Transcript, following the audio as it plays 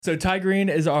So Ty Green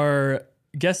is our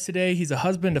guest today. He's a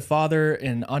husband, a father,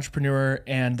 an entrepreneur,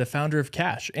 and the founder of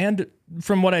Cash. And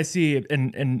from what I see,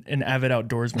 an avid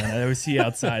outdoorsman. I always see you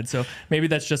outside. So maybe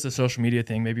that's just a social media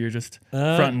thing. Maybe you're just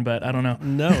fronting, but I don't know.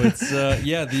 No, it's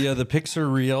the pics are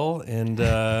real, and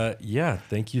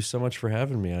thank you so much for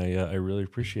having me. I really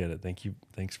appreciate it. Thank you.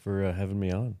 Thanks for having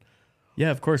me on.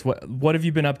 Yeah, of course. What have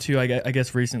you been up to? I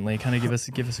guess recently. Kind of give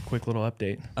us a quick little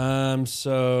update.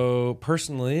 So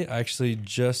personally, I actually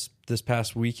just this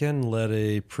past weekend led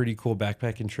a pretty cool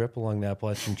backpacking trip along the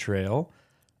Appalachian Trail.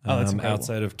 Oh, that's incredible.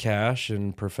 Outside of Cash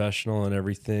and professional and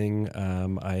everything,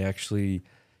 I actually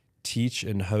teach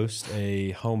and host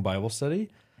a home Bible study.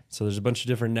 So there's a bunch of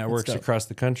different networks across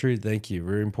the country. Thank you.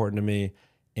 Very important to me.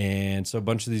 And so a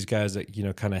bunch of these guys that,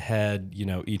 kind of had,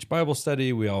 each Bible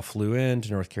study, we all flew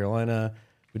into North Carolina.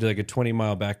 We did like a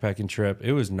 20-mile backpacking trip.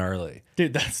 It was gnarly.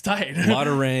 Dude, that's tight. A lot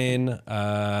of rain.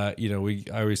 I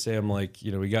always say, I'm like,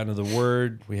 we got into the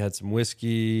Word, we had some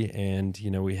whiskey, and,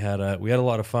 we had a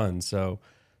lot of fun. So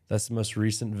that's the most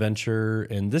recent venture.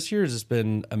 And this year has just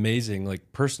been amazing.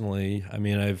 Like personally,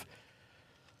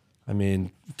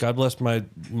 God bless my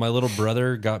little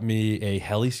brother got me a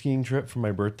heli skiing trip for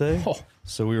my birthday. Oh.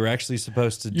 So we were actually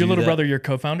supposed to do your little brother, your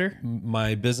co-founder?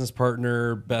 My business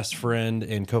partner, best friend,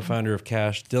 and co-founder of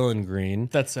Cash, Dillon Green.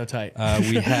 That's so tight.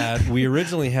 We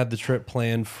originally had the trip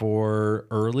planned for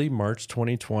early March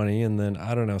 2020, and then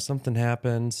I don't know, something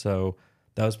happened, so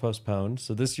that was postponed.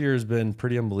 So this year has been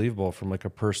pretty unbelievable from like a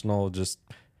personal, just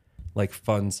like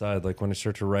fun side. Like when I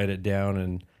start to write it down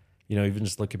and even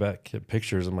just looking back at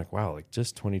pictures, I'm like, wow, like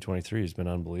just 2023 has been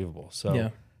unbelievable. So yeah.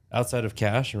 Outside of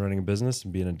Cash and running a business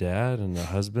and being a dad and a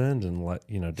husband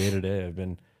and day to day, I've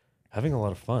been having a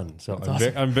lot of fun. So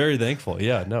I'm very thankful.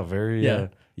 Yeah, no,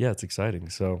 it's exciting.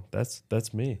 So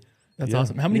that's me. That's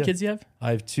awesome. How many kids do you have?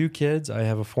 I have 2 kids. I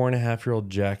have a 4.5-year-old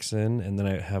Jackson, and then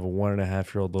I have a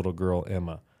 1.5-year-old little girl,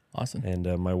 Emma. Awesome. And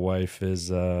my wife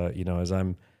is, as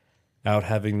I'm out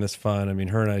having this fun. I mean,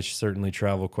 her and I certainly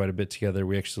travel quite a bit together.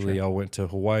 We actually all went to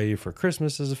Hawaii for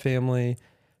Christmas as a family.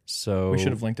 So we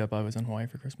should have linked up. I was in Hawaii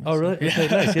for Christmas. Oh, really? Okay,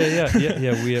 nice.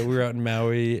 Yeah. We were out in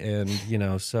Maui, and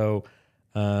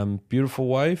beautiful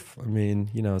wife. I mean,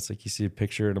 it's like you see a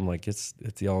picture, and I'm like, it's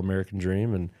the all American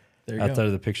dream. And outside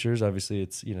of the pictures, obviously,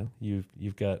 it's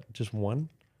you've got just one.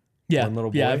 Yeah, one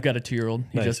little boy. Yeah, I've got a 2-year-old.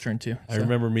 He just turned 2. I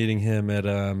remember meeting him at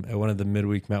one of the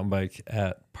midweek mountain bike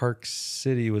at Park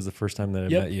City was the first time that I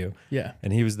met you. Yeah.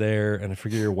 And he was there, and I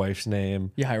forget your wife's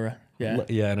name. Yahira. Yeah.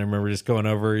 Yeah, and I remember just going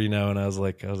over, and I was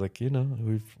like,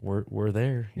 we're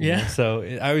there. You know? So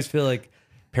I always feel like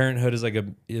parenthood is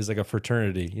like a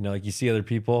fraternity. Like you see other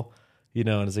people, and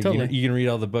it's like totally. you can read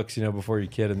all the books, before you're a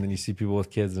kid, and then you see people with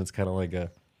kids, and it's kind of like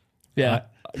a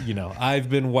I've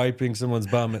been wiping someone's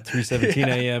bum at 3:17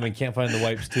 a.m. and can't find the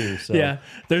wipes too. So yeah,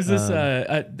 there's this.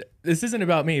 This isn't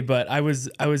about me, but I was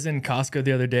in Costco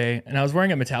the other day, and I was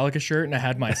wearing a Metallica shirt, and I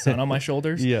had my son on my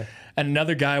shoulders. Yeah, and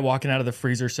another guy walking out of the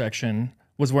freezer section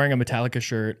was wearing a Metallica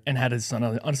shirt and had his son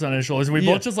on his shoulders. And we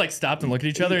both just like stopped and looked at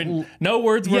each other, and no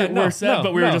words were said,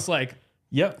 but we were just like.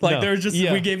 Yep. Like there was just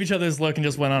we gave each other this look and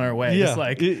just went on our way. Just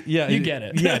like you get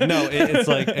it. Yeah. No, it's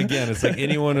like again, it's like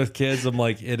anyone with kids. I'm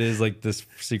like it is like this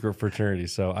secret fraternity.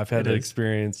 So I've had that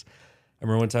experience. I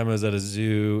remember one time I was at a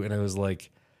zoo and I was like,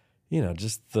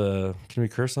 just can we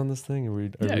curse on this thing?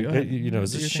 It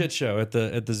was a shit show at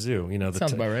the zoo.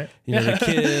 Sounds about right. The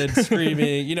kids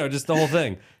screaming. Just the whole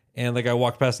thing. And like I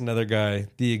walked past another guy,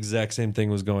 the exact same thing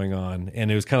was going on,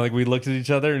 and it was kind of like we looked at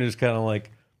each other and it was kind of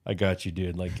like. I got you,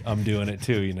 dude. Like I'm doing it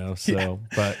too, So,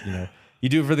 but you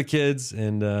do it for the kids,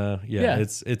 and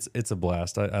it's a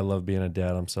blast. I love being a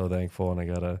dad. I'm so thankful, and I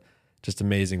got a just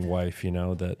amazing wife,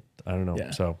 that I don't know. Yeah.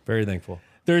 So very thankful.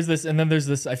 There's this, and then there's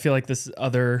this. I feel like this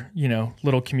other,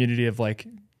 little community of like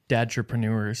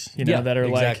dadtrepreneurs, that are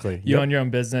like you own your own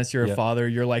business. You're a father.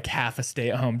 You're like half a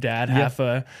stay-at-home dad, half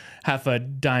a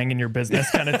dying in your business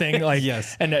kind of thing. Like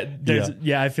yes, and there's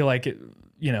I feel like it,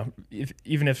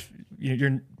 even if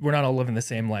we're not all living the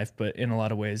same life, but in a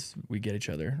lot of ways we get each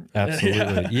other.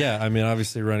 Absolutely. Yeah. I mean,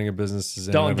 obviously running a business is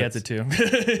Dillon gets it too.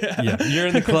 Yeah. You're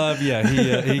in the club. Yeah.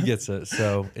 He gets it.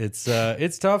 So it's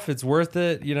tough. It's worth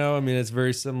it. I mean, it's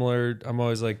very similar. I'm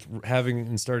always like having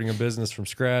and starting a business from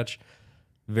scratch,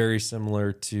 very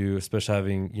similar to, especially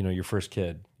having, your first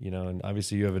kid, and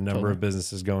obviously you have a number of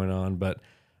businesses going on, but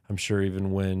I'm sure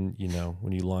even when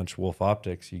you launch Wolfe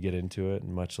Optics, you get into it,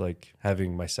 and much like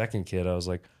having my second kid, I was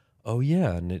like, oh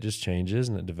yeah, and it just changes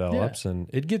and it develops and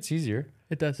it gets easier.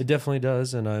 It does. It definitely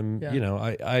does. And I'm,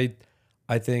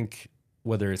 I think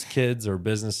whether it's kids or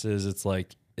businesses, it's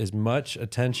like as much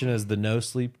attention as the no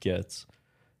sleep gets,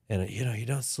 and you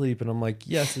don't sleep. And I'm like,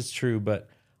 yes, it's true, but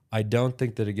I don't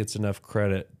think that it gets enough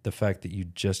credit, the fact that you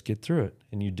just get through it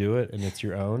and you do it and it's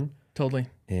your own. Totally.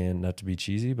 And not to be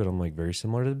cheesy, but I'm like very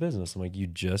similar to the business. I'm like, you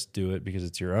just do it because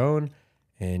it's your own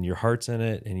and your heart's in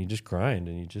it and you just grind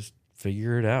and you just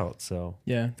figure it out. So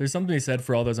yeah, there's something to be said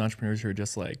for all those entrepreneurs who are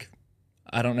just like,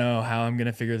 I don't know how I'm going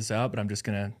to figure this out, but I'm just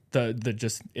going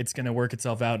to, it's going to work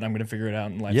itself out and I'm going to figure it out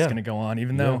and life's going to go on,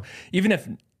 even if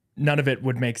none of it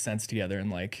would make sense together. And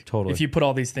like, totally. If you put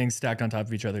all these things stacked on top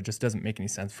of each other, it just doesn't make any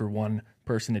sense for one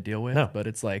person to deal with. No. But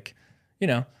it's like,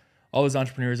 all those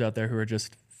entrepreneurs out there who are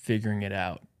just figuring it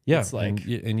out. Yeah. It's like,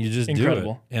 and you just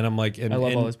incredible. do it. And I'm like, I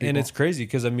love all those people. And it's crazy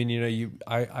because I mean,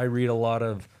 I read a lot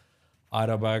of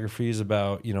autobiographies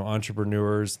about,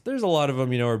 entrepreneurs. There's a lot of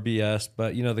them, are BS,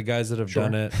 but the guys that have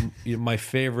done it, my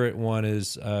favorite one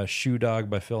is Shoe Dog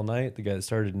by Phil Knight, the guy that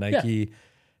started Nike. Yeah.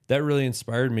 That really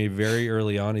inspired me very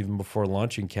early on, even before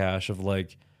launching Cash, of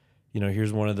like,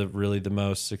 here's one of the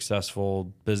most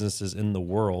successful businesses in the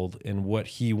world, and what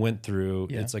he went through,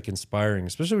 it's like inspiring,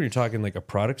 especially when you're talking like a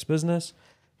products business,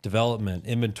 development,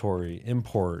 inventory,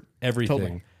 import, everything.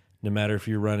 Totally. No matter if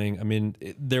you're running, I mean,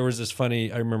 there was this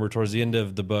funny, I remember towards the end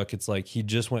of the book, it's like he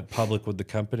just went public with the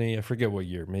company. I forget what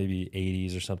year, maybe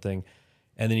 80s or something.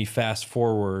 And then he fast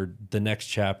forward the next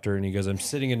chapter and he goes, I'm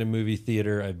sitting in a movie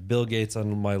theater. I have Bill Gates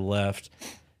on my left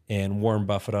and Warren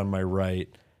Buffett on my right.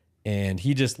 And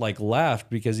he just like laughed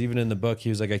because even in the book, he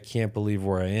was like, I can't believe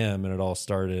where I am. And it all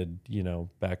started,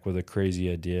 back with a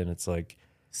crazy idea. And it's like,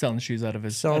 selling shoes out of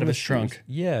his trunk.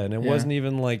 Yeah, and it wasn't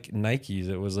even like Nikes.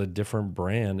 It was a different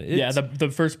brand. The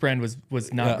first brand was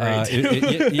not great.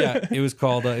 It was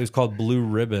called Blue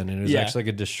Ribbon, and it was actually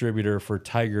like a distributor for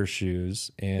Tiger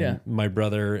shoes. And my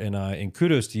brother and I, and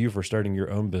kudos to you for starting your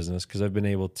own business, because I've been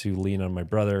able to lean on my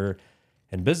brother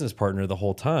and business partner the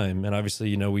whole time. And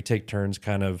obviously, we take turns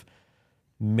kind of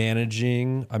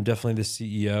managing. I'm definitely the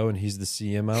CEO and he's the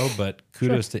CMO, but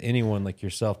kudos to anyone like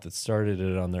yourself that started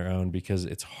it on their own, because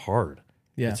it's hard.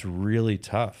 Yeah. It's really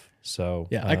tough. So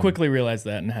I quickly realized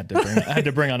that and had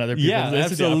to bring on other people. Yeah,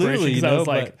 absolutely. Because I was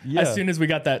like, as soon as we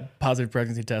got that positive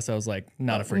pregnancy test, I was like,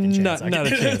 not a freaking chance. Not a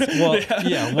chance. Well,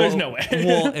 there's no way.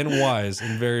 Well, and wise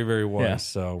and very, very wise. Yeah.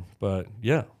 So, but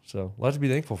so a lot to be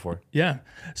thankful for. Yeah.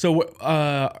 So,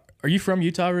 are you from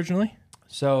Utah originally?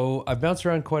 So I bounced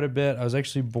around quite a bit. I was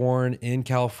actually born in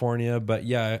California, but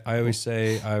I always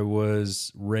say I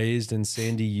was raised in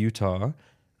Sandy, Utah,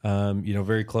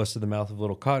 very close to the mouth of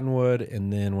Little Cottonwood.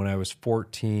 And then when I was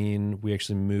 14, we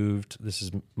actually moved. This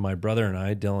is my brother and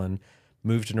I, Dillon,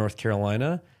 moved to North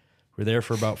Carolina. We were there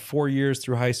for about 4 years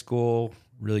through high school,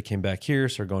 really came back here,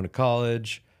 started going to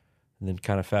college, and then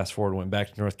kind of fast forward, went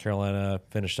back to North Carolina,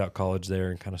 finished out college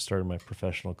there, and kind of started my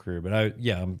professional career. But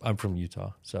I'm from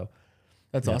Utah, so.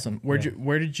 That's awesome. Where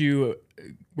did you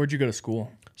go to school?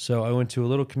 So I went to a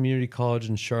little community college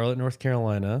in Charlotte, North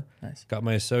Carolina. Nice. Got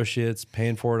my associates,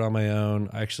 paying for it on my own.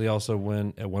 I actually also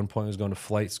at one point, I was going to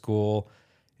flight school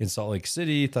in Salt Lake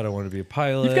City. Thought I wanted to be a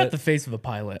pilot. You've got the face of a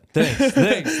pilot. Thanks.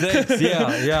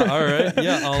 Yeah. All right.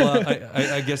 Yeah.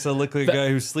 I guess I look like a guy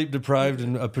who's sleep deprived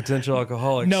and a potential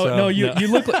alcoholic. No. You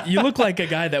look like a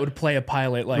guy that would play a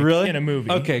pilot, like really? in a movie.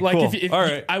 Okay. Like cool. if all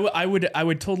right. I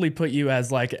would totally put you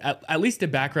as like at least a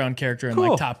background character in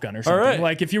like Top Gun or something. All right.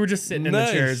 Like if you were just sitting in the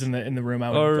chairs in the room,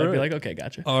 I'd be like, okay,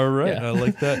 gotcha. All right. Yeah. I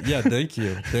like that. Yeah.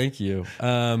 Thank you.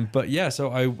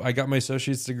 So I got my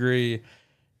associate's degree.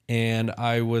 And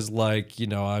I was like,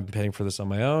 I'm paying for this on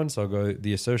my own, so I'll go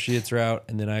the associate's route.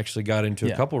 And then I actually got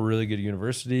into a couple really good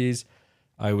universities.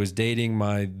 I was dating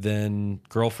my then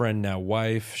girlfriend, now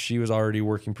wife. She was already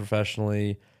working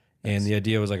professionally. And the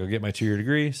idea was like, I'll get my 2-year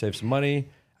degree, save some money.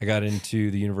 I got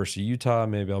into the University of Utah.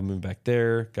 Maybe I'll move back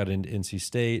there. Got into NC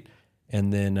State.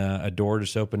 And then a door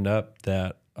just opened up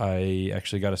that I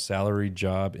actually got a salaried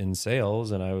job in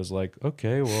sales. And I was like,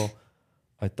 okay, well,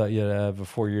 I thought you had to have a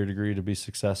 4-year degree to be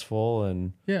successful,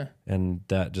 and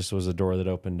that just was a door that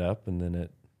opened up, and then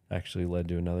it actually led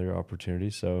to another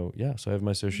opportunity. So so I have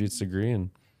my associate's degree,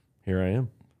 and here I am.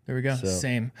 There we go. So,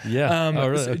 same. Yeah.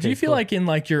 Really? So do you feel like in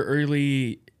like your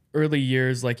early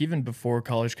years, like even before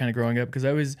college, kind of growing up? Because I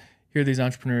always hear these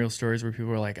entrepreneurial stories where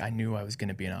people are like, I knew I was going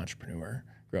to be an entrepreneur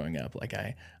growing up. Like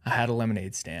I had a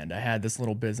lemonade stand. I had this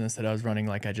little business that I was running.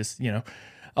 Like I just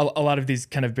a lot of these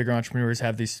kind of bigger entrepreneurs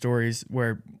have these stories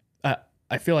where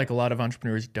I feel like a lot of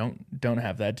entrepreneurs don't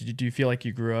have that. Do you feel like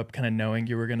you grew up kind of knowing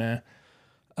you were gonna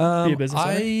be a business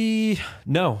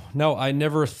owner? No, I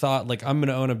never thought like I'm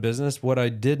gonna own a business. What I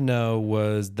did know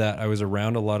was that I was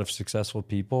around a lot of successful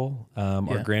people.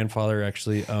 Our grandfather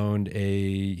actually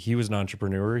he was an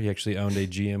entrepreneur. He actually owned a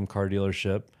GM car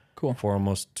dealership for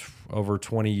almost over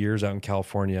 20 years out in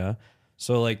California.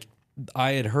 So like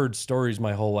I had heard stories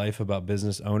my whole life about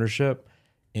business ownership.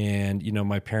 And,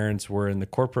 my parents were in the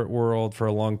corporate world for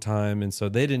a long time. And so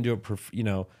they didn't do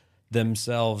it,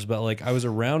 themselves. But like I was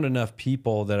around enough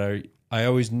people that I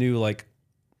always knew like,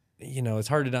 it's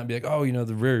hard to not be like, oh,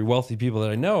 the very wealthy people that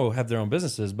I know have their own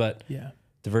businesses. But Yeah.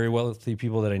 the very wealthy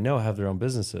people that I know have their own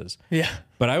businesses. Yeah.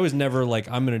 But I was never like,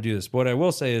 I'm going to do this. But what I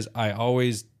will say is I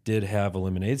always did have a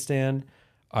lemonade stand.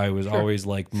 I was always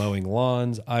like mowing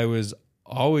lawns. I was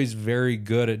always very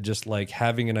good at just like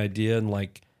having an idea and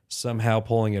like somehow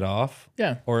pulling it off.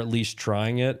 Yeah. Or at least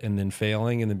trying it and then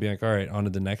failing and then being like, all right, on to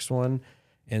the next one.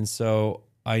 And so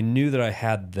I knew that I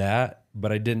had that,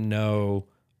 but I didn't know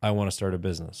I want to start a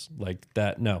business like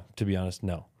that. No, to be honest,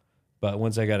 no. But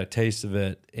once I got a taste of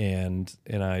it and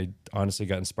I honestly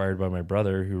got inspired by my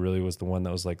brother, who really was the one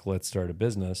that was like, let's start a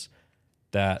business,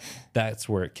 that's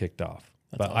where it kicked off.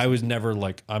 But awesome. I was never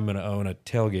like, I'm going to own a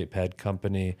tailgate pad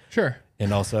company. Sure.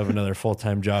 And also have another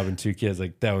full-time job and 2 kids.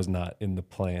 Like that was not in the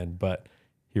plan, but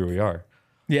here we are.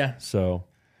 Yeah. So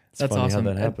that's funny awesome.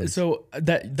 how that happens. So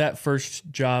that first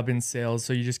job in sales,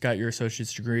 so you just got your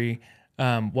associate's degree.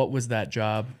 What was that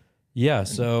job? Yeah,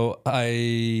 so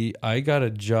I got a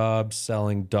job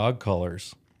selling dog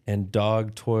collars and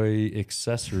dog toy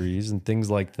accessories and things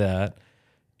like that.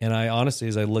 And I honestly,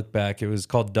 as I look back, it was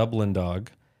called Dillon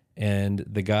Dog, and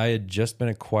the guy had just been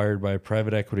acquired by a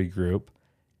private equity group.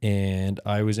 And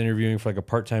I was interviewing for like a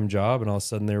part-time job, and all of a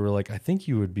sudden they were like, I think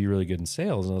you would be really good in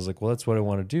sales. And I was like, well, that's what I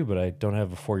want to do, but I don't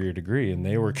have a 4-year degree. And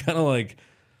they were kind of like,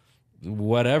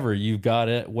 whatever, you've got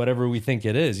it, whatever we think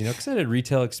it is, because I had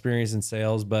retail experience in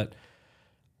sales, but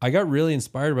I got really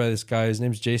inspired by this guy. His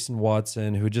name's Jason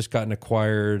Watson, who had just gotten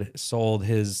acquired, sold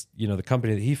his, the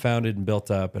company that he founded and built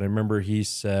up. And I remember he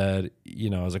said,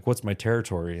 I was like, what's my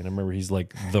territory? And I remember he's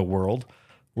like, the world,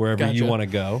 wherever you want to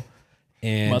go.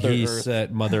 And Mother he Earth.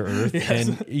 said Mother Earth. Yes.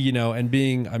 And, and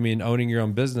being, owning your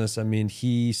own business,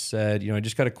 he said, I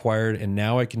just got acquired and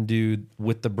now I can do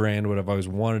with the brand what I've always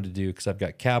wanted to do because I've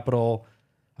got capital,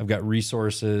 I've got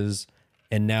resources,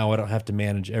 and now I don't have to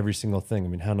manage every single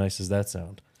thing. How nice does that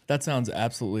sound? That sounds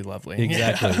absolutely lovely.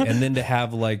 Exactly. Yeah. And then to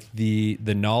have like the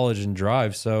knowledge and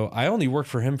drive. So I only worked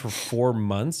for him for 4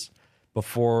 months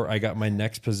before I got my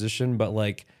next position. But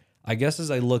like, I guess as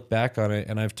I look back on it,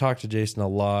 and I've talked to Jason a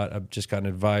lot, I've just gotten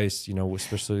advice,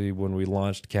 especially when we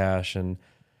launched Cash, and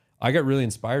I got really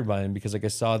inspired by him because like I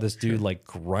saw this dude like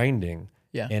grinding,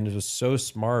 and it was so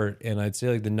smart. And I'd say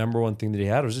like the number one thing that he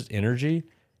had was just energy,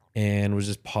 and was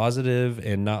just positive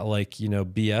and not like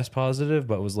BS positive,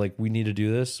 but was like, we need to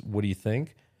do this. What do you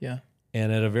think? Yeah.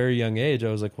 And at a very young age,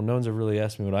 I was like, well, no one's ever really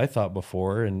asked me what I thought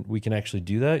before, and we can actually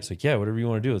do that. He's like, yeah, whatever you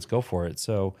want to do, let's go for it.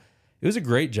 So it was a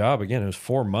great job. Again, it was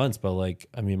 4 months, but like,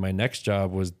 my next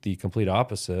job was the complete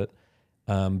opposite.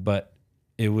 But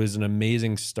it was an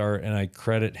amazing start, and I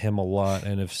credit him a lot.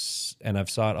 And I've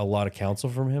sought a lot of counsel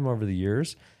from him over the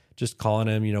years, just calling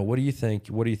him, what do you think?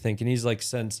 What do you think? And he's like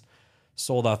since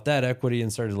sold off that equity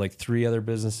and started like 3 other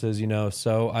businesses,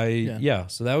 So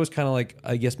so that was kind of like,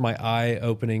 I guess, my eye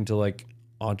opening to like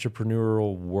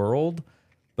entrepreneurial world.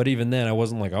 But even then I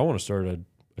wasn't like, I want to start a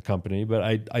company,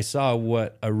 but I saw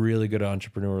what a really good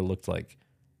entrepreneur looked like,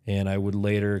 and I would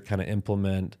later kind of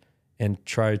implement and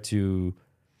try to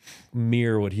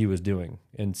mirror what he was doing,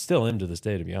 and still am to this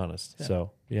day, to be honest. Yeah.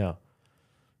 So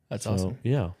that's awesome.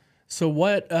 Yeah. So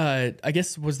what, I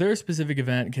guess, was there a specific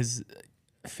event? Because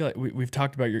I feel like we've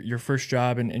talked about your first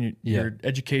job and your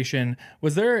education.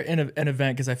 Was there an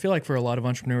event? Because I feel like for a lot of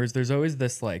entrepreneurs, there's always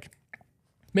this like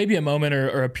maybe a moment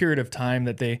or a period of time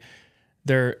that they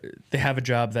have a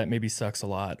job that maybe sucks a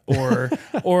lot, or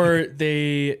or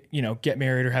they get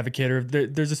married or have a kid, or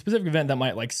there's a specific event that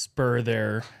might like spur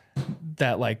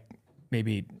that like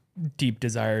maybe deep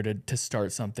desire to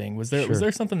start something. Was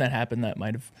there something that happened that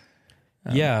might have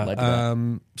led to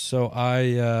that? So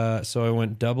I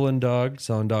went Dillon Dog,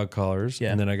 selling dog collars,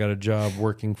 and then I got a job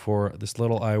working for this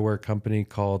little eyewear company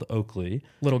called Oakley.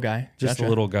 Little guy, just gotcha. a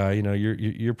little guy.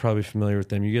 You're probably familiar with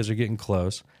them. You guys are getting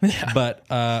close. Yeah. But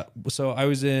so I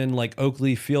was in like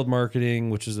Oakley field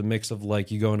marketing, which is a mix of like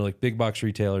you go into like big box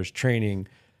retailers, training,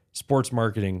 sports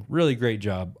marketing. Really great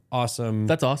job. Awesome.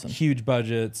 That's awesome. Huge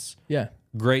budgets. Yeah.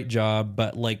 Great job,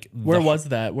 but like where was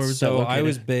that? Where was that located? So I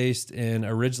was based in,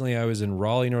 originally I was in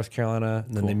Raleigh, North Carolina,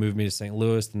 and then they moved me to St.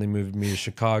 Louis, then they moved me to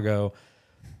Chicago.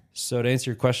 So to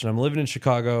answer your question, I'm living in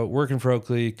Chicago, working for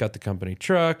Oakley, got the company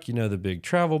truck, the big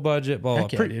travel budget, blah,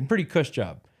 blah, pretty cush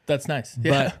job. That's nice.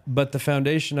 Yeah. But the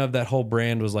foundation of that whole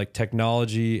brand was like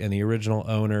technology, and the original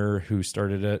owner who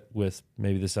started it with,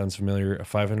 maybe this sounds familiar, a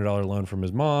 $500 loan from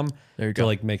his mom to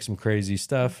like make some crazy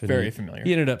stuff. And Very familiar.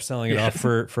 He ended up selling it off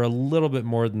for a little bit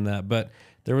more than that. But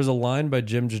There was a line by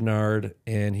Jim Gennard,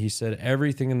 and he said,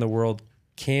 everything in the world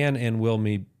can and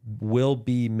will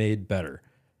be made better.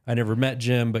 I never met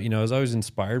Jim, but, I was always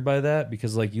inspired by that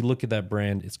because, like, you look at that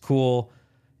brand, it's cool.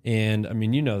 And, I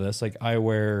mean, you know this, like,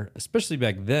 eyewear, especially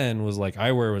back then, was like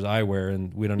eyewear was eyewear,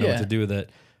 and we don't know what to do with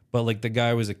it. But, like, the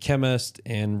guy was a chemist,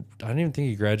 and I don't even think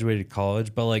he graduated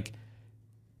college, but, like,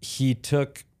 he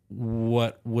took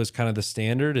what was kind of the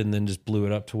standard and then just blew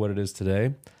it up to what it is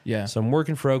today. Yeah. So I'm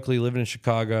working for Oakley, living in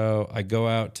Chicago. I go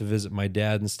out to visit my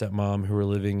dad and stepmom who are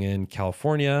living in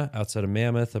California, outside of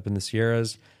Mammoth, up in the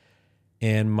Sierras.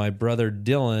 And my brother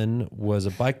Dillon was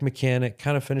a bike mechanic,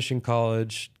 kind of finishing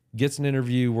college, gets an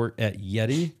interview work at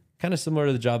Yeti, kind of similar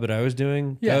to the job that I was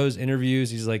doing. Yeah. Goes, interviews.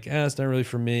 He's like, it's not really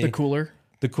for me. The cooler.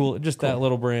 That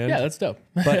little brand. Yeah, that's dope.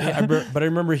 But I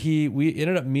remember we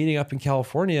ended up meeting up in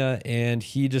California, and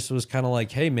he just was kind of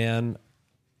like, hey man,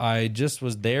 I just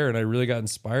was there and I really got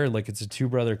inspired. Like, it's a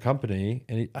two-brother company,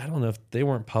 and I don't know if they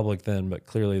weren't public then, but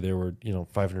clearly they were,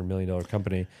 $500 million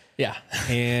company. Yeah.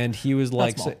 And he was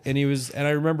like, and I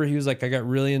remember he was like, I got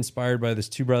really inspired by this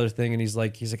two-brother thing, and he's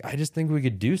like, I just think we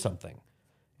could do something.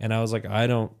 And I was like, I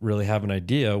don't really have an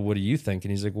idea. What do you think?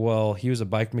 And he's like, well, he was a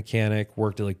bike mechanic,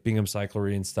 worked at like Bingham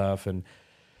Cyclery and stuff. And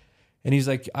he's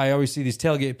like, I always see these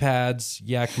tailgate pads,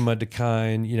 Yakima,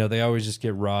 Dakine, they always just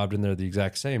get robbed and they're the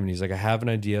exact same. And he's like, I have an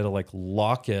idea to like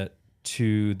lock it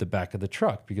to the back of the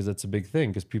truck, because that's a big thing,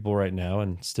 because people right now,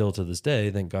 and still to this day,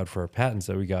 thank God for our patents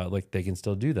that we got, like they can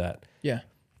still do that. Yeah.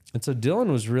 And so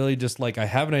Dillon was really just like, I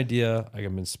have an idea.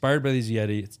 I'm inspired by these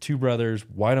Yeti. It's two brothers.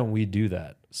 Why don't we do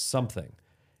that? Something.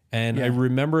 And I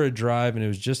remember a drive, and it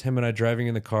was just him and I driving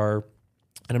in the car,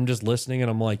 and I'm just listening, and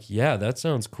I'm like, yeah, that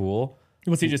sounds cool.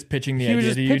 Was he just pitching the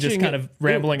idea to you, just kind of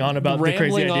rambling on about the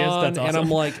crazy ideas? That's awesome. And I'm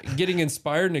like getting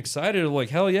inspired and excited, like,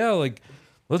 hell yeah, like,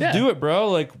 let's do it, bro.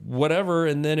 Like, whatever.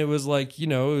 And then it was like, it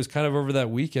was kind of over that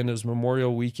weekend. It was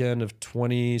Memorial Weekend of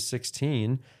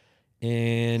 2016.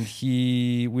 And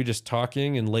we just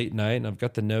talking and late night, and I've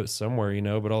got the note somewhere,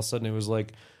 but all of a sudden it was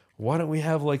like, why don't we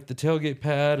have like the tailgate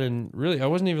pad? And really, I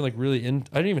wasn't even like I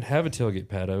didn't even have a tailgate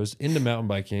pad. I was into mountain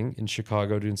biking in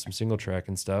Chicago doing some single track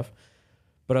and stuff.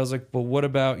 But I was like, well, what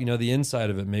about, the inside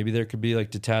of it? Maybe there could be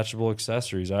like detachable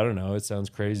accessories. I don't know. It sounds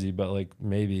crazy, but like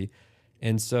maybe.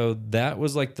 And so that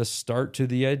was like the start to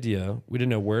the idea. We didn't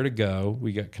know where to go.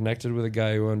 We got connected with a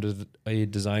guy who owned a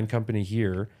design company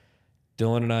here.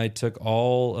 Dillon and I took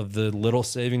all of the little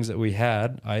savings that we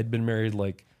had. I had been married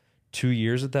like 2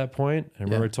 years at that point. I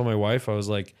remember I told my wife, I was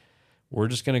like, we're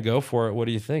just going to go for it. What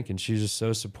do you think? And she's just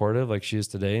so supportive, like she is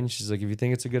today. And she's like, if you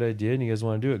think it's a good idea and you guys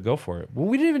want to do it, go for it. Well,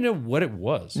 we didn't even know what it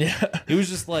was. Yeah. It was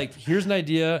just like, here's an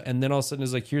idea. And then all of a sudden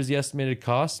it's like, here's the estimated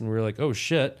cost. And we were like, oh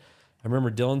shit. I remember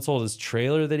Dillon sold his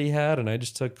trailer that he had, and I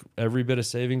just took every bit of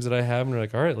savings that I have, and we're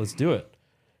like, all right, let's do it.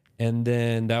 And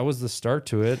then that was the start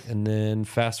to it. And then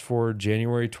fast forward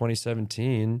January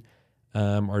 2017,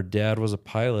 our dad was a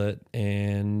pilot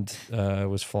and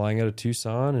was flying out of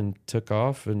Tucson and took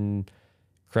off and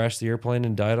crashed the airplane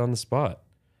and died on the spot.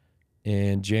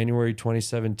 And January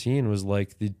 2017 was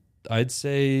like I'd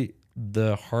say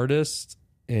the hardest,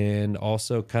 and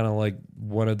also kind of like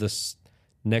one of the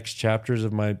next chapters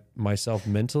of myself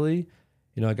mentally.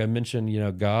 Like I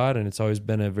mentioned, God, and it's always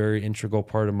been a very integral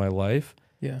part of my life.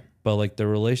 Yeah. But like the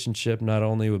relationship, not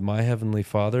only with my Heavenly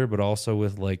Father, but also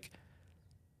with like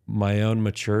my own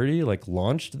maturity, like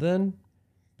launched then,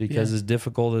 because as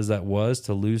difficult as that was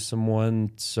to lose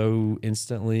someone so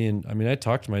instantly. And I mean, I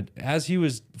talked to as he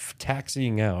was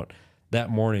taxiing out that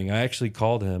morning, I actually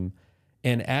called him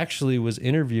and actually was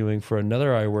interviewing for another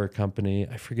eyewear company.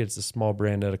 I forget, it's a small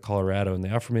brand out of Colorado, and they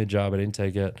offered me a job. I didn't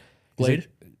take it. Glade?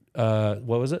 What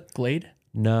was it? Glade?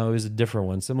 No, it was a different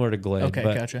one, similar to Glade. Okay,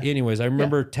 but gotcha. anyways, I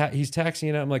remember he's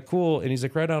taxiing out. I'm like, cool. And he's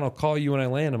like, right on, I'll call you when I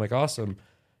land. I'm like, awesome.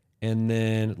 And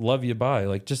then love you, bye.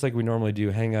 Like, just like we normally do,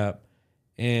 hang up.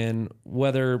 And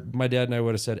whether my dad and I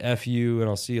would have said F you and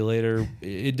I'll see you later,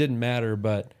 it didn't matter.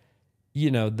 But,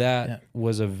 that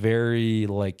was a very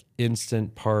like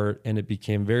instant part. And it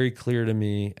became very clear to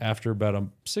me after about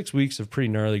 6 weeks of pretty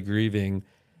gnarly grieving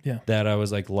that I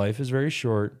was like, life is very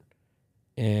short.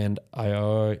 And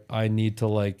I need to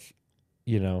like,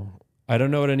 I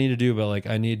don't know what I need to do, but like,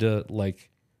 I need to like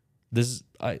this.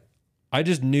 I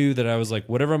just knew that I was like,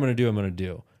 whatever I'm going to do, I'm going to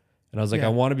do. And I was like, I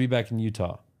want to be back in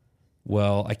Utah.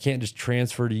 Well, I can't just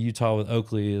transfer to Utah with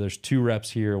Oakley. There's 2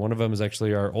 reps here. One of them is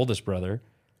actually our oldest brother.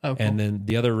 Oh, cool. And then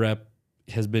the other rep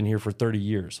has been here for 30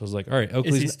 years. So I was like, all right,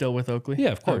 Oakley's... Is he still with Oakley?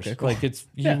 Yeah, of course. Okay, cool. Like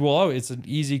it's an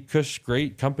easy cush,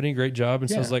 great company, great job. And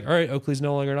so I was like, all right, Oakley's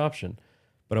no longer an option,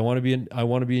 but I want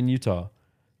to be in Utah.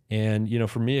 And,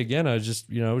 for me, again, I was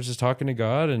just talking to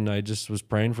God, and I just was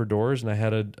praying for doors, and I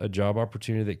had a job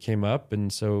opportunity that came up.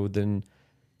 And so then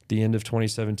the end of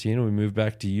 2017, we moved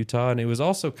back to Utah. And it was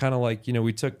also kind of like,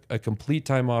 we took a complete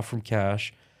time off from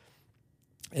cash.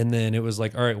 And then it was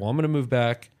like, all right, well, I'm going to move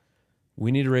back.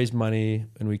 We need to raise money.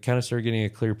 And we kind of started getting a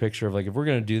clear picture of like, if we're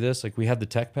going to do this, like we had the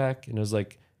tech pack, and it was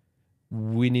like,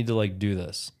 we need to like do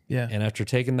this. Yeah. And after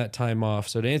taking that time off,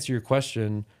 so to answer your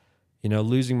question,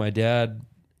 losing my dad,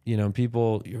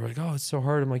 people, you're like, oh, it's so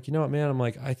hard. I'm like, you know what, man? I'm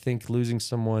like, I think losing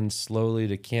someone slowly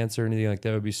to cancer or anything like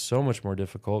that would be so much more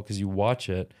difficult because you watch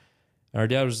it. And our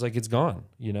dad was just like, it's gone.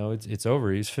 It's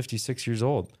over. He's 56 years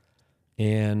old.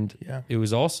 And it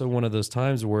was also one of those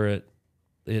times where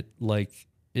it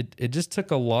just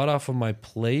took a lot off of my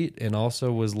plate, and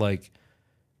also was like,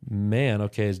 man,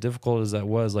 okay, as difficult as that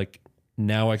was, like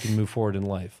now I can move forward in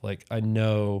life. Like I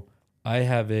know I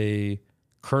have a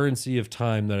currency of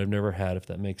time that I've never had, if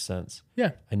that makes sense.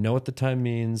 Yeah. I know what the time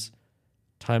means,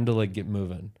 time to like get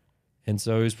moving. And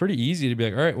so it was pretty easy to be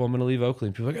like, all right, well, I'm going to leave Oakley.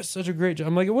 And people are like, it's such a great job.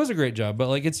 I'm like, it was a great job, but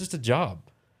like, it's just a job.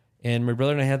 And my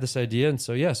brother and I had this idea. And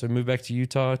so, so I moved back to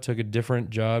Utah, took a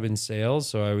different job in sales.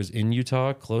 So I was in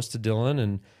Utah, close to Dillon.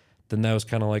 And then that was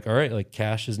kind of like, all right, like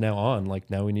Cash is now on,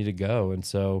 like now we need to go. And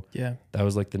so that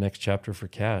was like the next chapter for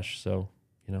Cash. So,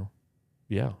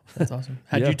 yeah. That's awesome.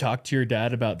 Had you talked to your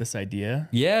dad about this idea?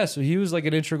 Yeah. So he was like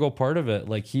an integral part of it.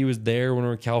 Like he was there when we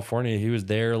were in California. He was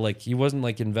there. Like he wasn't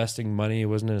like investing money. He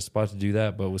wasn't in a spot to do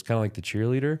that, but it was kind of like the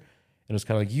cheerleader. And it was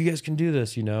kind of like, you guys can do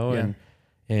this,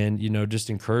 and just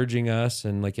encouraging us.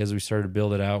 And like, as we started to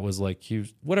build it out, was like, he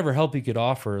was, whatever help he could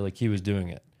offer, like he was doing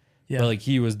it. Yeah. But like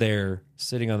he was there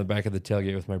sitting on the back of the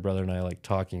tailgate with my brother and I, like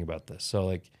talking about this. So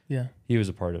like, he was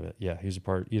a part of it. Yeah. He was a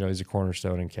part, he's a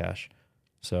cornerstone in Cash.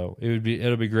 So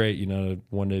it'll be great, to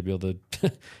one day be able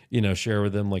to, share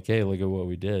with them like, hey, look at what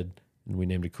we did, and we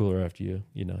named a cooler after you.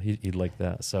 He'd like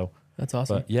that. So that's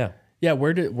awesome. But yeah.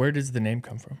 Where does the name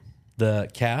come from? The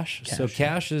Cash. So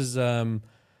Cash is, we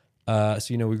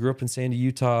grew up in Sandy,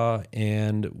 Utah,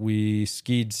 and we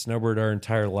skied, snowboarded our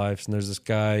entire lives. And there's this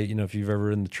guy, if you've ever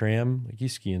ridden the tram, like you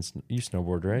ski and you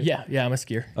snowboard, right? Yeah, I'm a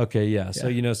skier. Okay, yeah. So so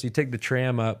you take the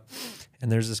tram up,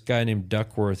 and there's this guy named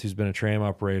Duckworth who's been a tram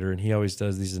operator, and he always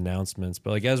does these announcements. But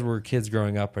like as we were kids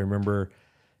growing up, I remember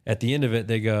at the end of it,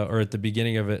 they go, or at the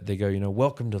beginning of it, they go,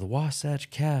 welcome to the Wasatch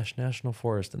Cache National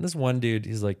Forest. And this one dude,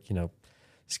 he's like,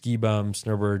 ski bum,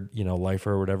 snowboard,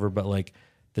 lifer or whatever, but like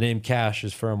the name Cache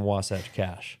is from Wasatch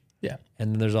Cache. Yeah.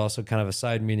 And then there's also kind of a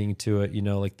side meaning to it,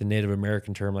 like the Native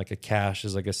American term, like a cache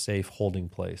is like a safe holding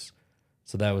place.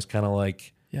 So that was kind of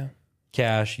like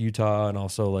Cache, Utah, and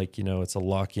also like, it's a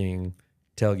locking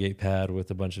tailgate pad with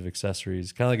a bunch of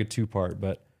accessories, kind of like a two-part,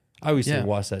 but I always say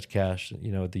Wasatch Cache,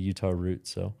 at the Utah root.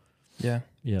 So yeah.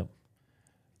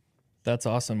 That's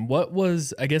awesome. What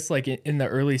was, I guess, like in the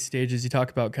early stages, you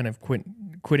talk about kind of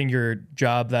quitting your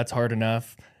job, that's hard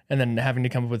enough, and then having to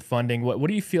come up with funding. What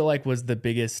do you feel like was the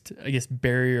biggest, I guess,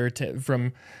 barrier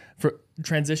for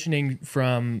transitioning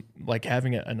from like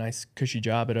having a nice cushy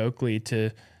job at Oakley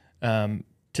to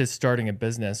starting a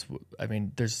business? I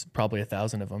mean, there's probably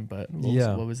 1,000 of them, but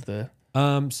what was the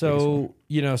so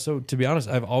to be honest,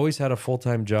 I've always had a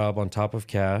full-time job on top of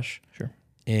Cash. Sure.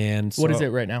 And so, what is it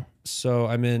right now? So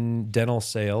I'm in dental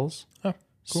sales. Oh,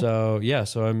 cool.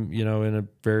 So I'm in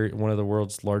one of the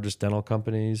world's largest dental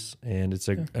companies, and it's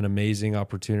an amazing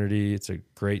opportunity. It's a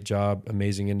great job,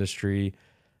 amazing industry.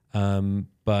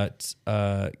 But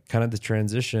kind of the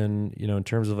transition, in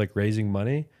terms of like raising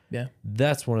money,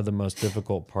 that's one of the most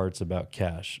difficult parts about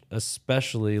Cash,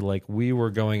 especially like we were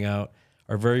going out.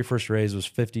 Our very first raise was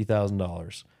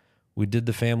 $50,000. We did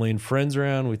the family and friends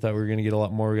round. We thought we were going to get a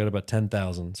lot more. We got about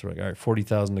 10,000. So we're like, all right,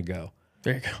 40,000 to go.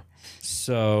 There you go.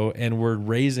 So, and we're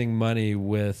raising money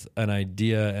with an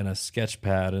idea and a sketch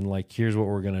pad, and like, here's what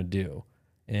we're going to do.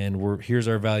 And here's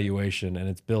our valuation, and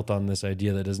it's built on this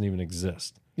idea that doesn't even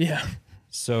exist. Yeah.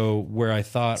 So where I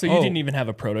thought, so you didn't even have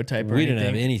a prototype or anything? We didn't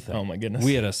have anything. Oh my goodness.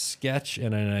 We had a sketch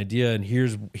and an idea, and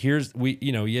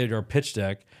you had our pitch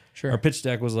deck. Sure. Our pitch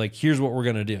deck was like, here's what we're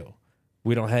going to do.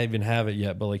 We don't even have it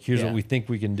yet, but like, here's what we think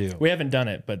we can do. We haven't done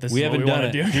it, but this is what we want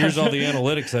to do. Here's all the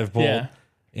analytics I've pulled. Yeah.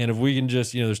 And if we can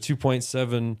just, there's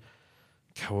 2.7,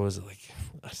 what was it like?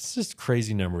 It's just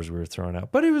crazy numbers we were throwing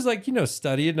out. But it was like,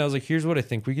 studied, and I was like, here's what I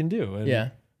think we can do.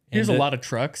 And, here's a lot of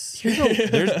trucks.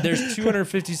 There's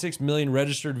 256 million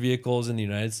registered vehicles in the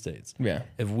United States. Yeah.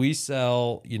 If we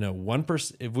sell,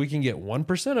 1%, if we can get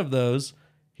 1% of those,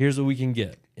 here's what we can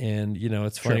get. And,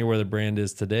 it's funny where the brand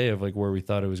is today of like where we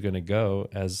thought it was going to go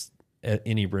as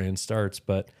any brand starts.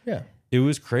 But it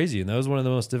was crazy. And that was one of the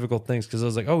most difficult things, because I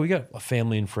was like, oh, we got a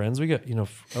family and friends. We got,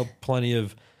 plenty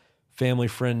of family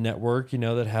friend network,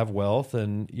 that have wealth,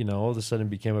 and all of a sudden it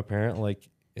became apparent, like,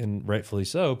 and rightfully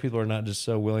so, people are not just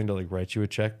so willing to like write you a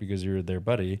check because you're their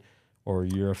buddy or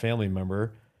you're a family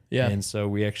member. Yeah. And so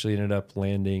we actually ended up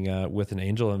landing with an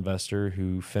angel investor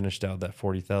who finished out that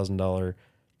 $40,000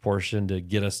 portion to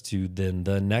get us to then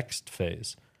the next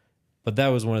phase. But that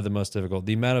was one of the most difficult.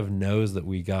 The amount of no's that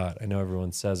we got, I know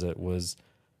everyone says it, was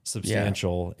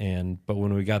substantial. But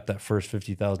when we got that first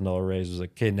 $50,000 raise, it was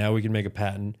like, okay, now we can make a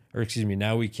patent, or excuse me,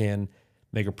 now we can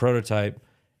make a prototype,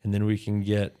 and then we can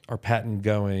get our patent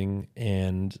going.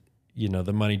 And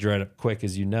the money dried up quick,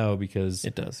 as because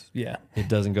it does. Yeah. It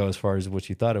doesn't go as far as what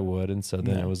you thought it would. And so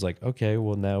then it was like, okay,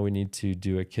 well, now we need to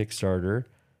do a Kickstarter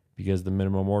because the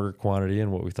minimum order quantity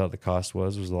and what we thought the cost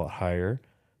was a lot higher.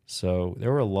 So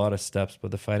there were a lot of steps,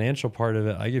 but the financial part of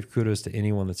it, I give kudos to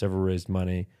anyone that's ever raised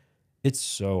money. It's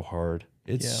so hard.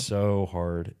 It's so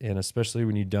hard. And especially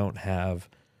when you don't have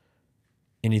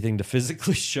anything to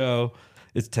physically show,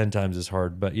 it's 10 times as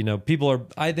hard. But people are,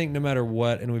 I think, no matter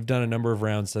what, and we've done a number of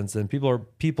rounds since then,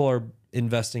 people are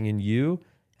investing in you.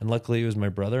 And luckily it was my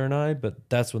brother and I, but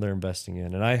that's what they're investing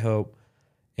in. And I hope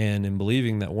and in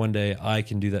believing that one day I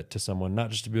can do that to someone, not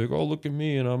just to be like, oh, look at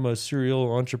me and I'm a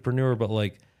serial entrepreneur, but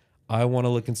like, I want to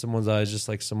look in someone's eyes just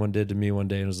like someone did to me one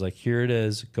day and was like, here it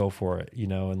is, go for it,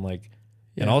 and like,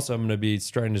 and also I'm going to be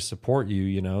trying to support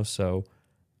you, so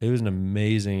it was an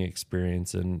amazing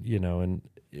experience. And, and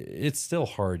it's still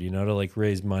hard, to like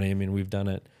raise money. I mean, we've done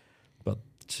it about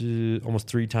almost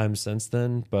 3 times since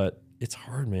then, but it's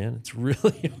hard, man. It's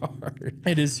really hard.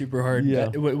 It is super hard.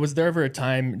 Yeah. Was there ever a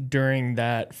time during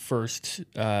that first,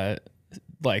 I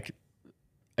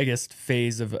guess,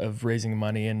 phase of raising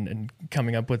money and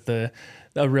coming up with a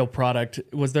real product?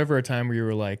 Was there ever a time where you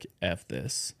were like, F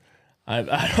this?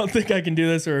 I don't think I can do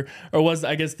this, or was,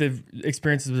 I guess, the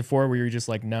experiences before where you were just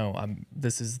like, no,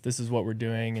 this is what we're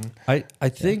doing? And I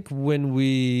think when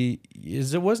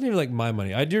it wasn't even like my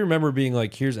money. I do remember being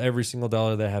like, here's every single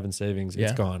dollar that I have in savings.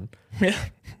 It's gone. Yeah.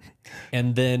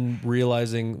 And then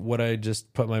realizing what I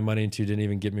just put my money into didn't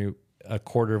even get me a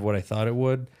quarter of what I thought it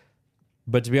would.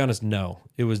 But to be honest, no,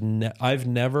 it was. I've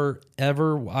never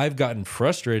ever. I've gotten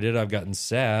frustrated. I've gotten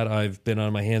sad. I've been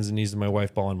on my hands and knees with my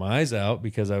wife, bawling my eyes out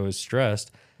because I was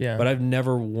stressed. Yeah. But I've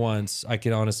never once, I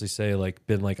can honestly say, like,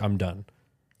 been like, I'm done.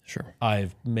 Sure.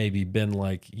 I've maybe been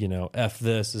like, F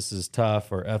this is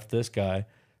tough, or F this guy.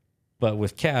 But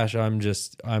with cash, I'm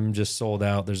just sold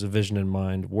out. There's a vision in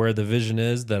mind. Where the vision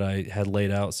is that I had laid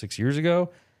out 6 years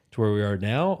ago to where we are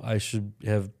now, I should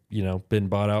have, been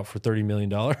bought out for $30 million.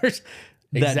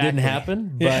 That didn't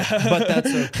happen, but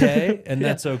that's okay. And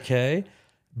that's okay.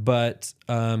 But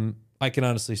I can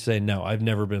honestly say, no, I've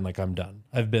never been like, I'm done.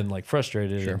 I've been like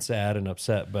frustrated and sad and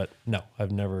upset, but no,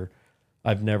 I've never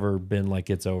been like,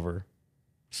 it's over.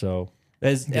 So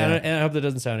and I hope that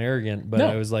doesn't sound arrogant, but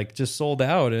I was like just sold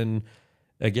out. And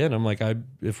again, I'm like,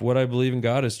 if what I believe in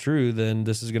God is true, then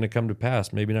this is going to come to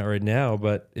pass. Maybe not right now,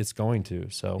 but it's going to.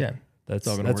 So that's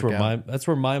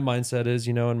where my mindset is,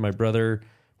 and my brother,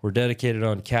 we're dedicated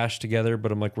on cash together,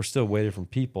 but I'm like, we're still waiting from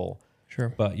people. Sure.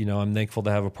 But, I'm thankful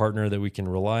to have a partner that we can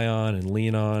rely on and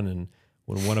lean on. And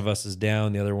when one of us is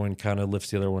down, the other one kind of lifts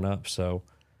the other one up. So,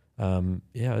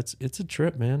 it's a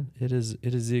trip, man. It is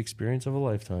the experience of a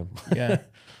lifetime. Yeah.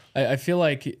 I feel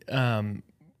like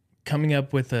coming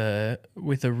up with a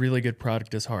really good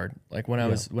product is hard. Like when I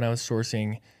was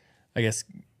sourcing, I guess,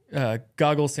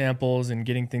 goggle samples and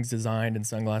getting things designed and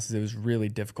sunglasses, it was really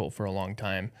difficult for a long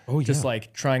time. Just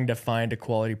like trying to find a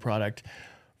quality product.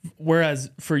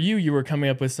 Whereas for you were coming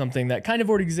up with something that kind of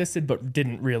already existed but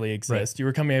didn't really exist. Right. You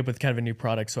were coming up with kind of a new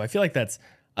product. So I feel like that's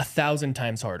 1,000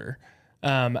 times harder.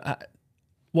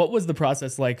 What was the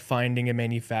process like finding a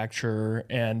manufacturer?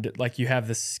 And like you have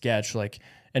this sketch, like,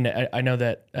 and I know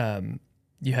that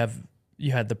you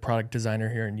had the product designer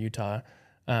here in Utah.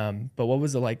 But what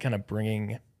was it like kind of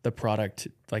bringing the product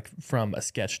like from a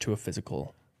sketch to a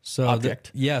physical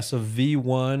object? So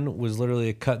V1 was literally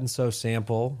a cut and sew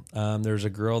sample. There's a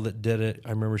girl that did it. I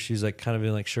remember she's like kind of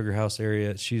in like Sugar House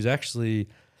area. She's actually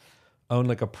owned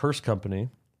like a purse company.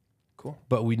 Cool.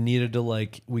 But we needed to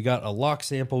we got a lock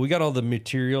sample. We got all the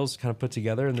materials kind of put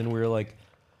together, and then we were like,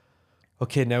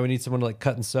 okay, now we need someone to like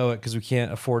cut and sew it because we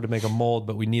can't afford to make a mold,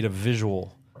 but we need a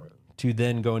visual to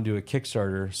then go and do a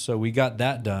Kickstarter. So we got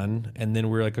that done, and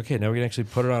then we were like, okay, now we can actually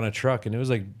put it on a truck. And it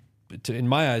was like, in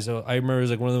my eyes, I remember it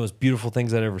was like one of the most beautiful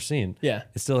things I'd ever seen. Yeah.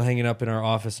 It's still hanging up in our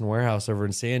office and warehouse over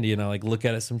in Sandy, and I like look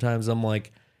at it sometimes, I'm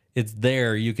like, it's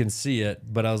there, you can see it,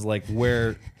 but I was like,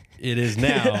 where it is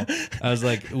now. I was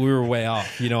like, we were way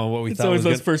off, you know, what we thought always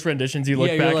was those first renditions. You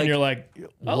look back and you're like,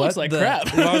 that looks like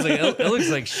crap. I was like, it looks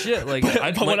like shit. Like,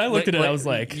 but when I looked at it, I was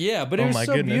like, yeah, but it was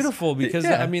so beautiful because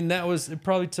I mean, it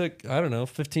probably took, I don't know,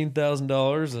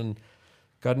 $15,000 and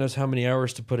God knows how many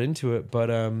hours to put into it. But,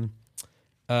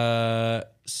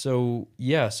 so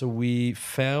we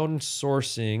found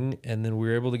sourcing and then we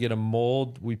were able to get a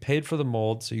mold. We paid for the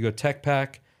mold. So you go tech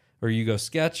pack or you go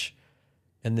sketch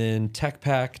and then tech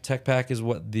pack. Tech pack is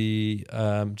what the,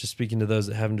 just speaking to those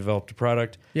that haven't developed a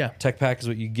product. Yeah. Tech pack is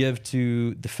what you give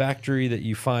to the factory that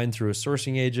you find through a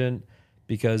sourcing agent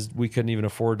because we couldn't even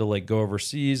afford to like go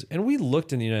overseas. And we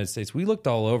looked in the United States. We looked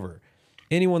all over.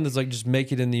 Anyone that's like just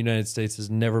make it in the United States has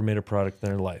never made a product in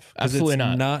their life. Absolutely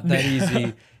it's not that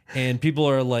easy. And people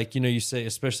are like, you know, you say,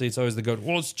 especially it's always the go,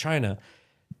 well, it's China.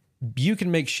 You can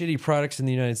make shitty products in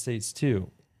the United States too.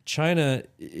 China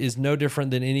is no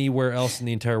different than anywhere else in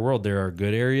the entire world. There are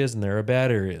good areas and there are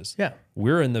bad areas. Yeah.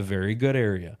 We're in the very good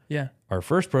area. Yeah. Our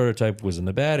first prototype was in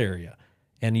the bad area.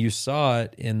 And you saw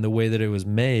it in the way that it was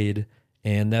made.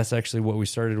 And that's actually what we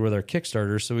started with our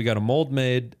Kickstarter. So we got a mold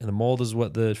made, and the mold is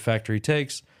what the factory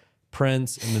takes,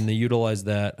 prints, and then they utilize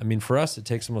that. I mean, for us, it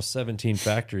takes almost 17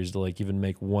 factories to like even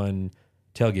make one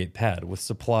tailgate pad with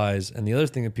supplies. And the other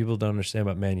thing that people don't understand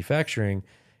about manufacturing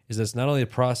is that's not only the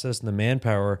process and the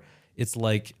manpower, it's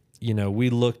like, you know,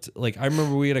 we looked like, I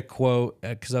remember we had a quote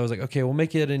because I was like, okay, we'll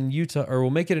make it in Utah or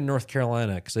we'll make it in North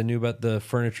Carolina because I knew about the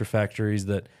furniture factories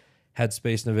that had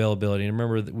space and availability. And I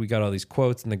remember that we got all these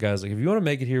quotes and the guy's like, if you want to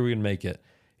make it here, we can make it.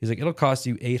 He's like, it'll cost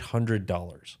you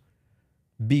 $800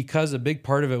 because a big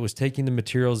part of it was taking the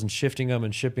materials and shifting them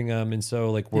and shipping them. And so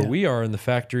like where we are in the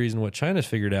factories and what China's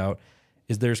figured out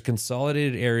is there's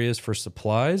consolidated areas for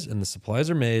supplies and the supplies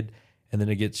are made and then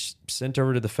it gets sent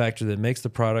over to the factory that makes the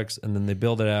products and then they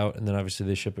build it out and then obviously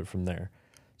they ship it from there.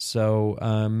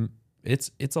 So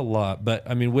it's a lot. But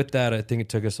I mean, with that, I think it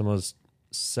took us almost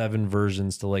 7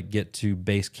 versions to like get to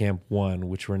Basecamp 1,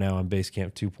 which we're now on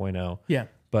Basecamp 2.0. Yeah.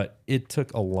 But it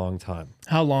took a long time.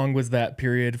 How long was that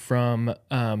period from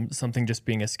something just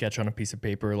being a sketch on a piece of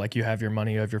paper, like you have your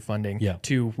money, you have your funding,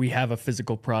 to we have a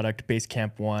physical product,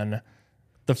 Basecamp 1,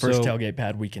 the first tailgate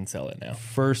pad, we can sell it now?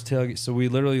 First tailgate. So we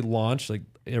literally launched, like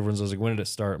everyone's like, when did it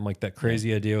start? I'm like, that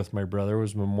crazy idea with my brother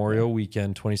was Memorial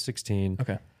Weekend 2016.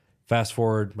 Okay. Fast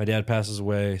forward, my dad passes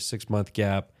away, 6-month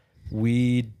gap.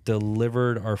 We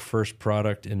delivered our first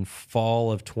product in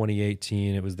fall of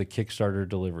 2018. It was the Kickstarter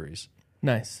deliveries.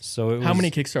 Nice. So it was, how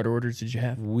many Kickstarter orders did you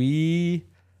have? We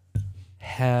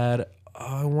had,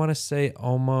 I want to say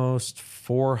almost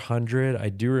 400. I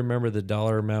do remember the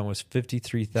dollar amount was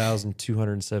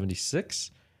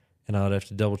 53,276, and I'd have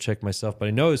to double check myself, but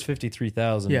I know it was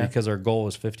 53,000 because our goal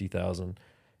was 50,000.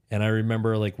 And I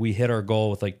remember like we hit our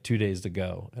goal with like 2 days to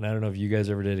go. And I don't know if you guys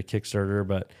ever did a Kickstarter,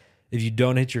 but if you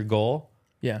don't hit your goal,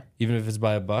 even if it's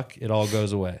by $1, it all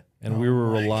goes away. And we were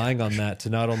relying on that to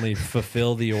not only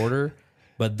fulfill the order,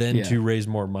 but then to raise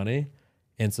more money.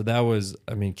 And so that was,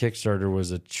 I mean, Kickstarter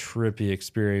was a trippy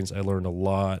experience. I learned a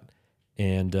lot.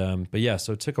 And, but yeah,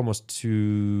 so it took almost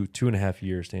 2.5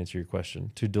 years to answer your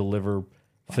question, to deliver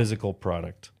physical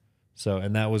product. So,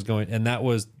 and that was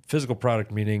physical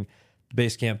product, meaning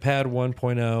Basecamp Pad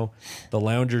 1.0, the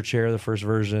Lounger chair, the first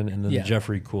version, and then the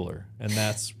Jeffrey cooler. And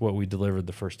that's what we delivered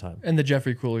the first time. And the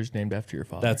Jeffrey cooler is named after your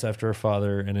father. That's after our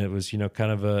father. And it was, you know,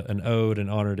 kind of an ode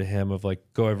and honor to him of like,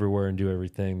 go everywhere and do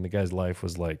everything. The guy's life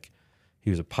was like, he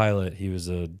was a pilot. He was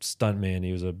a stuntman.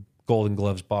 He was a Golden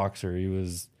Gloves boxer. He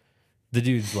was the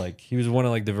dude's like, he was one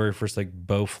of like the very first like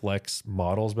Bowflex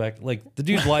models back. Like the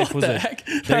dude's life was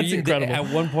That's incredible.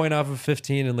 At one point off of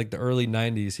 15 in like the early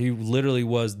 90s, he literally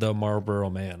was the Marlboro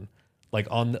Man. Like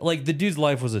the dude's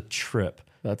life was a trip.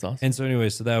 That's awesome. And so anyway,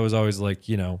 so that was always like,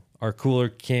 you know, our cooler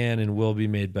can and will be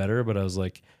made better, but I was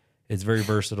like, it's very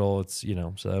versatile. It's, you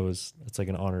know, so it's like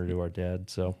an honor to our dad.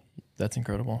 So that's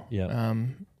incredible. Yeah.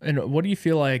 And what do you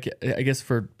feel like, I guess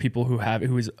for people who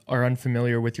are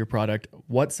unfamiliar with your product,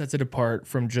 what sets it apart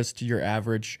from just your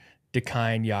average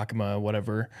Dakine, Yakima,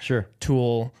 whatever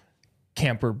tool,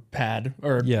 camper pad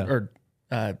or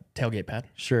tailgate pad?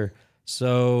 Sure.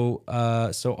 So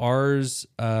ours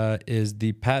is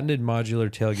the patented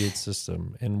modular tailgate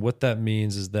system. And what that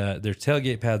means is that there are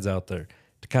tailgate pads out there,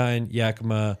 Dakine,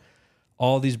 Yakima,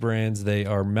 all these brands, they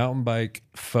are mountain bike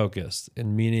focused,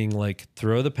 and meaning like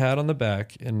throw the pad on the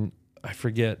back. And I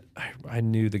forget, I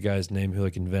knew the guy's name who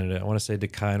like invented it. I want to say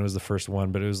Dakine was the first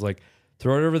one, but it was like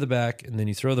throw it over the back and then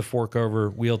you throw the fork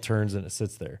over, wheel turns and it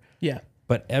sits there. Yeah.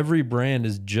 But every brand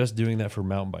is just doing that for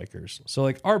mountain bikers. So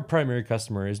like our primary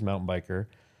customer is mountain biker,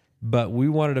 but we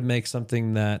wanted to make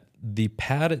something that the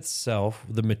pad itself,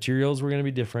 the materials were going to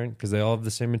be different because they all have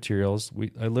the same materials.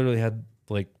 I literally had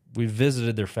we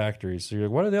visited their factories. So you're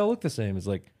like, why do they all look the same? It's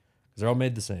like, because they're all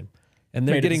made the same. And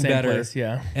they're getting better. Place,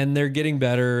 yeah. And they're getting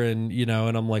better. And,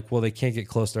 and I'm like, well, they can't get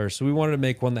close to ours. So we wanted to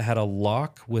make one that had a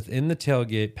lock within the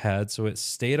tailgate pad so it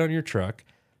stayed on your truck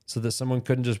so that someone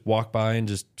couldn't just walk by and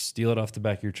just steal it off the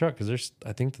back of your truck. Because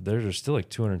I think that theirs are still like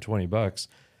 $220.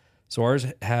 So ours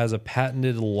has a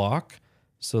patented lock.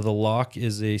 So the lock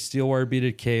is a steel wire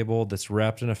beaded cable that's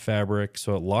wrapped in a fabric.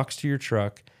 So it locks to your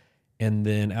truck. And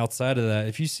then outside of that,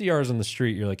 if you see ours on the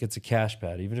street, you're like, it's a cash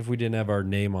pad, even if we didn't have our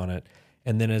name on it.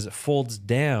 And then as it folds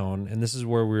down, and this is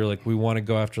where we were like, we want to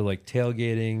go after like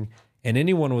tailgating, and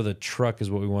anyone with a truck is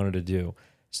what we wanted to do.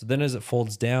 So then as it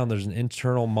folds down, there's an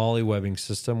internal molly webbing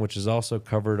system, which is also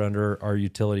covered under our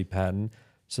utility patent,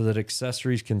 so that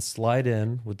accessories can slide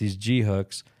in with these G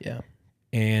hooks. Yeah.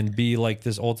 And be like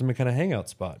this ultimate kind of hangout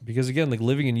spot. Because again, like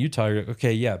living in Utah, you're like,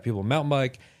 okay, yeah, people mountain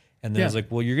bike. And then I was like,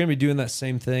 well, you're going to be doing that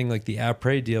same thing, like the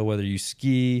après deal, whether you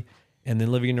ski. And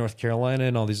then living in North Carolina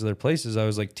and all these other places, I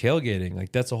was like tailgating.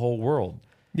 Like that's a whole world.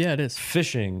 Yeah, it is.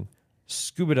 Fishing,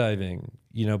 scuba diving,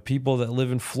 people that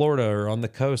live in Florida or on the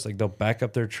coast, like they'll back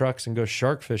up their trucks and go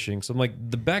shark fishing. So I'm like,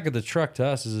 the back of the truck to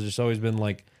us has just always been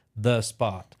like the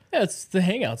spot. Yeah, it's the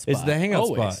hangout spot. It's the hangout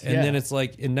always. spot. And then it's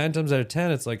like, and 9 times out of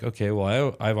 10, it's like, okay,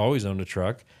 well, I've always owned a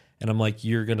truck. And I'm like,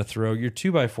 you're going to throw your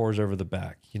 2x4s over the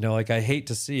back. Like I hate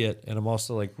to see it. And I'm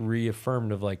also like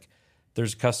reaffirmed of like,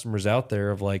 there's customers out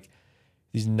there of like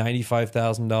these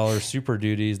 $95,000 Super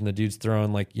Duties. And the dude's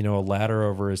throwing like, a ladder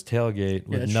over his tailgate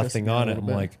with nothing on it. I'm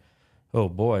like, oh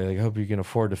boy, like, I hope you can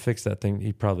afford to fix that thing.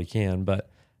 He probably can. But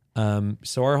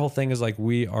so our whole thing is like,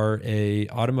 we are a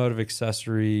automotive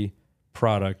accessory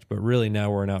product, but really now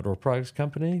we're an outdoor products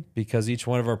company because each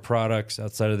one of our products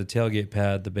outside of the tailgate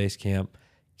pad, the base camp,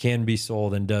 can be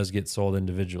sold and does get sold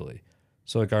individually.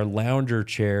 So like our lounger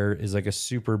chair is like a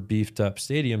super beefed up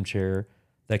stadium chair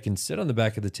that can sit on the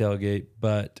back of the tailgate,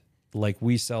 but like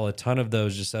we sell a ton of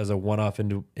those just as a one-off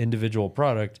individual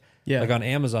product. Yeah. Like on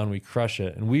Amazon, we crush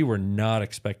it. And we were not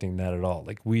expecting that at all.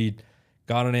 Like we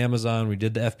got on Amazon, we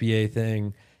did the FBA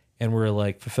thing, and we're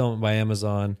like fulfillment by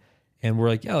Amazon. And we're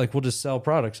like, yeah, like we'll just sell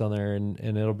products on there and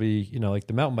it'll be, like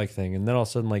the mountain bike thing. And then all of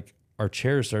a sudden, like our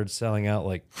chairs started selling out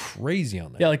like crazy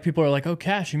on there. Yeah, like people are like, oh,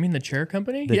 Cash, you mean the chair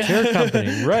company? The chair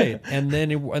company, right. And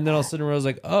then all of a sudden I was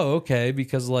like, oh, okay.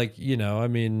 Because like,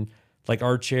 like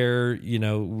our chair,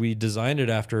 we designed it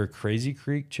after a Crazy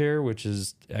Creek chair, which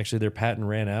is actually their patent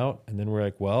ran out. And then we're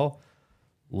like, well,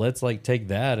 let's like take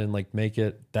that and like make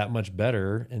it that much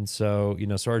better. And so,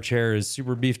 so our chair is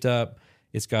super beefed up.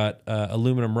 It's got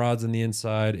aluminum rods on the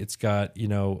inside. It's got,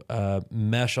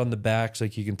 mesh on the back so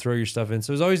like you can throw your stuff in.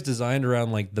 So it was always designed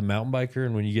around like the mountain biker.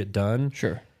 And when you get done,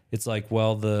 sure, it's like,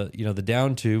 well, the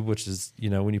down tube, which is,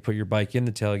 when you put your bike in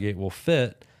the tailgate, will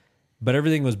fit. But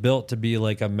everything was built to be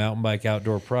like a mountain bike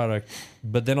outdoor product.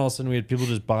 But then all of a sudden we had people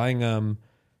just buying them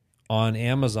on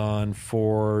Amazon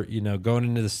for, going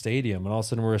into the stadium. And all of a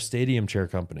sudden we're a stadium chair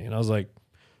company. And I was like,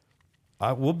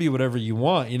 we'll be whatever you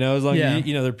want, as long as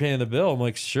they're paying the bill. I'm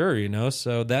like, sure,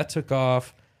 so that took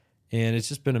off and it's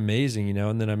just been amazing,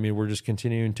 and then, we're just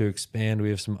continuing to expand.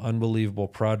 We have some unbelievable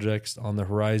projects on the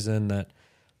horizon that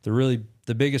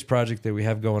the biggest project that we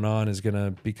have going on is going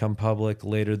to become public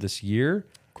later this year.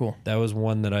 Cool. That was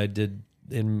one that I did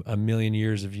in a million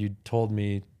years. If you told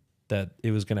me that it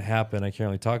was going to happen, I can't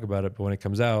really talk about it, but when it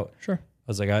comes out, sure. I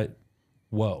was like,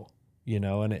 whoa.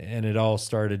 And it all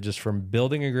started just from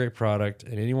building a great product.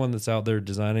 And anyone that's out there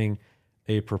designing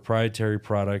a proprietary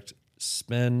product,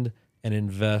 spend and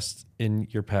invest in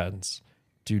your patents.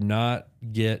 Do not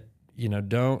get,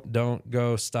 don't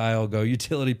go style, go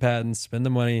utility patents, spend the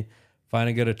money, find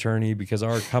a good attorney, because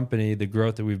our company, the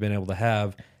growth that we've been able to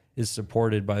have is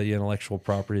supported by the intellectual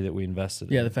property that we invested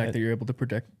in. Yeah, the fact that you're able to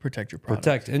protect your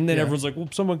product. And then everyone's like, well,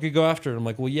 someone could go after it. I'm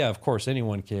like, well, yeah, of course,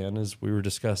 anyone can, as we were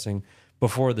discussing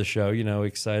before the show,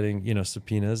 exciting,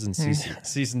 subpoenas and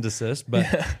cease and desist.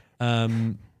 But,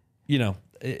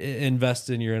 invest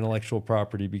in your intellectual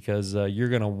property because you're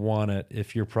going to want it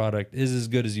if your product is as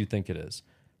good as you think it is.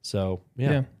 So,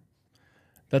 yeah.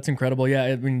 That's incredible. Yeah,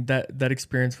 I mean, that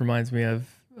experience reminds me of,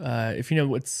 if you know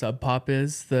what Sub Pop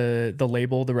is, the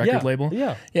label, the record label.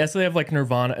 Yeah. So they have like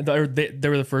Nirvana. They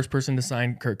were the first person to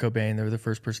sign Kurt Cobain. They were the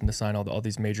first person to sign all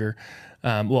these major,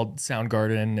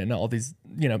 Soundgarden and all these,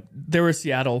 they were a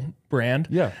Seattle brand.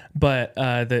 Yeah. But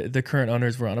the current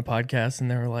owners were on a podcast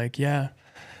and they were like, yeah,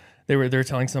 they were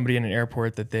telling somebody in an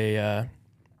airport that they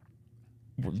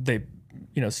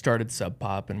started Sub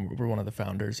Pop and were one of the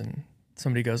founders. And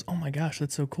somebody goes, oh my gosh,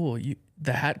 that's so cool.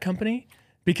 The hat company?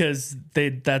 because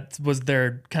that was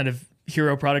their kind of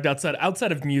hero product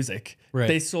outside of music. Right.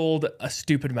 They sold a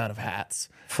stupid amount of hats.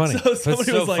 Funny. So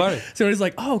somebody That's so funny. somebody's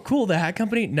like, oh, cool, the hat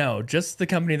company? No, just the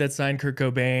company that signed Kurt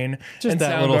Cobain Just and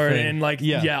that little Soundgarden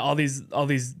thing. and Yeah. all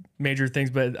these major things.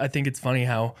 But I think it's funny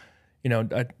how,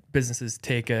 businesses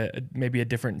take maybe a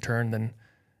different turn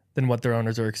than what their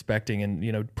owners are expecting,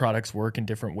 and products work in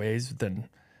different ways than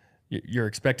you're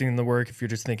expecting them to work. If you're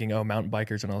just thinking, oh, mountain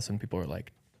bikers, and all of a sudden people are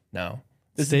like, no.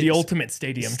 This is the ultimate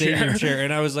stadium chair.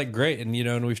 And I was like, great.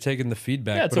 And we've taken the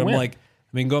feedback. Yeah, it's but a I'm win. like,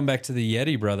 going back to the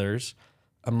Yeti brothers,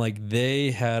 I'm like,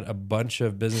 they had a bunch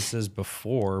of businesses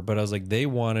before, but I was like, they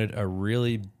wanted a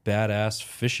really badass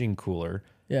fishing cooler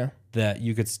Yeah. that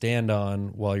you could stand on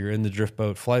while you're in the drift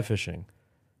boat fly fishing.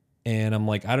 And I'm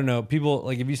like, I don't know. People,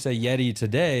 like, if you say Yeti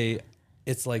today,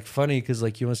 it's like funny because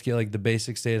like you must get like the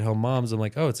basic stay at home moms. I'm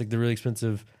like, oh, it's like the really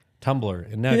expensive tumbler.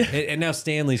 And now now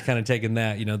Stanley's kind of taken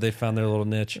that. They found their little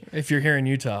niche. If you're here in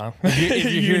Utah, If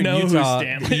you're here in Utah, who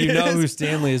Stanley you know is. who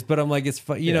Stanley is. But I'm like, it's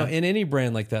fun. Yeah. In any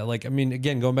brand like that. Like, I mean,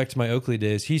 again, going back to my Oakley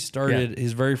days, he started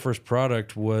his very first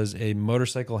product was a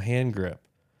motorcycle hand grip.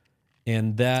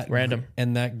 And that Random.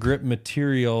 And that grip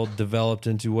material developed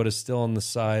into what is still on the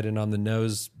side and on the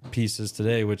nose pieces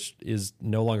today, which is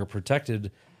no longer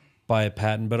protected by a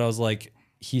patent. But I was like,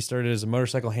 he started as a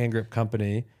motorcycle hand grip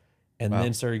company and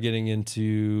then started getting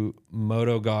into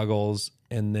moto goggles,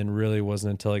 and then really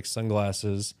wasn't until like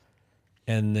sunglasses.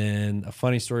 And then a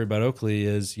funny story about Oakley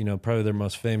is, probably their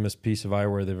most famous piece of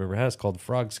eyewear they've ever had is called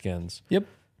frog skins. Yep.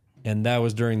 And that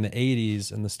was during the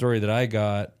 80s. And the story that I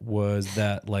got was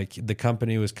that like the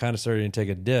company was kind of starting to take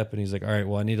a dip. And he's like, all right,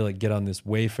 well, I need to like get on this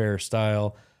Wayfair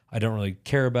style. I don't really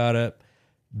care about it,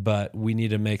 but we need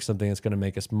to make something that's going to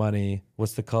make us money.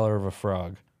 What's the color of a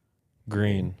frog?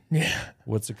 Green. Yeah.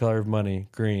 What's the color of money?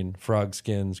 Green. Frog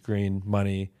skins, green,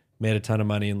 money. Made a ton of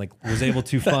money and like was able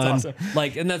to fund. awesome.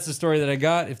 Like, and that's the story that I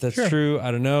got. If that's true, I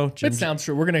don't know. It sounds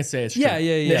true. We're going to say it's true.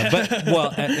 Yeah. But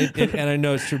well, and I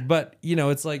know it's true, but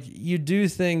it's like you do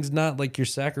things not like you're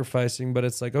sacrificing, but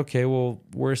it's like, okay, well,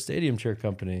 we're a stadium chair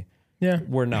company. Yeah.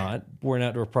 We're not. We're an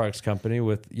outdoor products company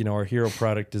with, our hero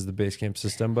product is the base camp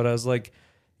system. But I was like,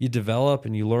 you develop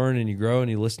and you learn and you grow and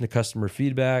you listen to customer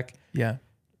feedback. Yeah.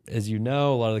 As a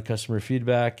lot of the customer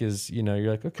feedback is,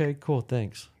 you're like, okay, cool,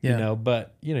 thanks. Yeah.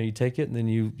 But you take it and then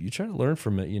you try to learn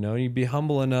from it, and you be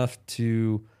humble enough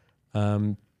to,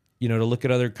 to look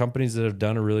at other companies that have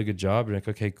done a really good job and like,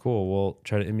 okay, cool, we'll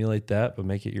try to emulate that, but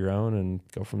make it your own and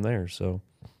go from there. So,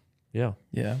 yeah.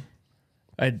 Yeah.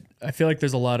 I feel like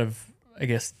there's a lot of, I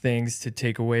guess, things to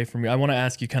take away from you. I want to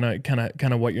ask you kind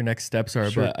of what your next steps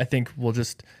are, Sure. but I think we'll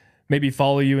just maybe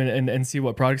follow you and see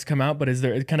what products come out. But is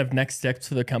there kind of next steps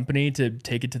for the company to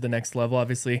take it to the next level?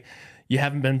 Obviously, you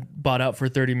haven't been bought out for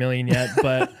 $30 million yet,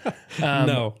 but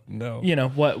No.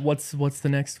 what's the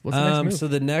next move? So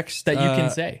the next that you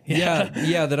can say.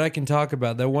 yeah, that I can talk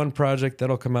about. That one project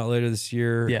that'll come out later this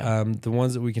year. Yeah. The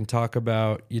ones that we can talk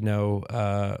about,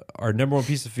 our number one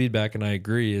piece of feedback, and I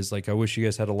agree, is like I wish you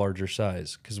guys had a larger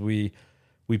size, because we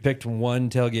picked one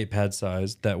tailgate pad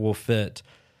size that will fit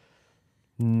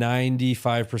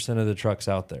 95% of the trucks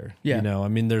out there. Yeah. I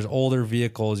mean, there's older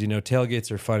vehicles, tailgates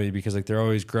are funny because like they're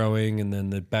always growing, and then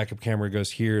the backup camera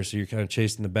goes here, so you're kind of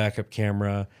chasing the backup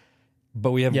camera.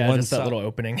 But we have one just that little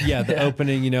opening. Yeah, the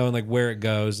opening, and like where it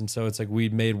goes. And so it's like we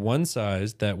made one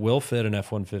size that will fit an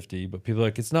F-150, but people are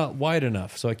like, it's not wide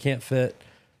enough, so I can't fit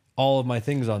all of my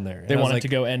things on there. They want it to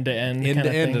go end to end. End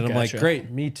to end. And I'm like, Gotcha.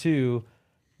 great, me too.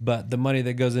 But the money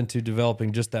that goes into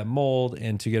developing just that mold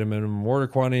and to get a minimum order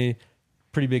quantity,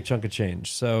 pretty big chunk of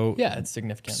change. So Yeah, it's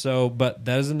significant. So, but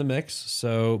that is in the mix.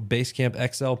 So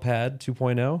Basecamp XL Pad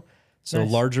 2.0. So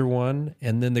Nice. larger one.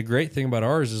 And then the great thing about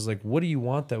ours is like, what do you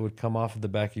want that would come off of the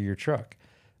back of your truck?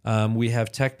 We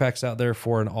have tech packs out there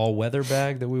for an all-weather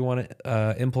bag that we want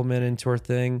to implement into our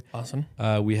thing. Awesome.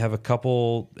 We have a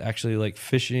couple actually like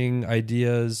fishing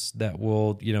ideas that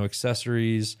will,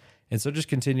 accessories. And so just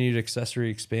continued accessory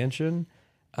expansion.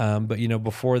 But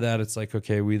before that, it's like,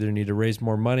 okay, we either need to raise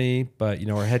more money, but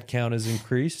our head count has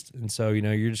increased. And so,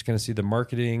 you're just going to see the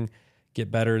marketing get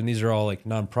better. And these are all like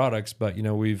non-products, but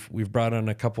we've brought on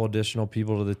a couple additional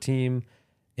people to the team,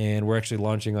 and we're actually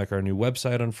launching like our new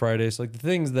website on Friday. So like the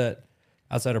things that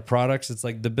outside of products, it's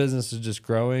like the business is just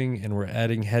growing and we're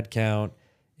adding head count,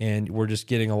 and we're just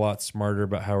getting a lot smarter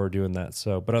about how we're doing that.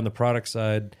 So, but on the product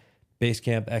side,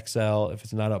 Basecamp XL, if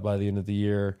it's not up by the end of the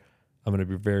year, I'm going to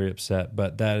be very upset,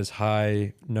 but that is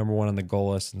high, number one on the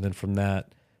goal list. And then from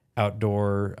that,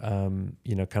 outdoor, kind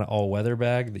of all weather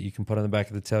bag that you can put on the back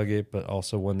of the tailgate, but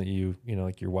also one that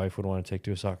like your wife would want to take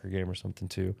to a soccer game or something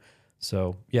too.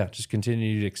 So yeah, just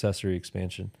continued accessory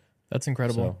expansion. That's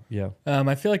incredible. So, yeah.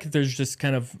 I feel like if there's just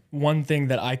kind of one thing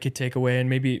that I could take away, and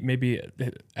maybe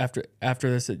after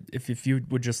this, if you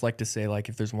would just like to say, like,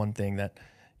 if there's one thing that,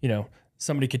 you know,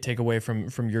 somebody could take away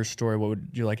from your story, what would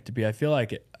you like it to be? I feel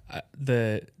like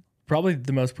probably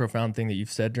the most profound thing that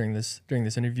you've said during this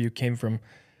interview came from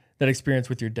that experience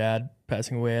with your dad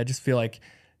passing away. I just feel like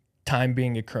time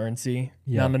being a currency.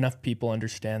 Yeah. Not enough people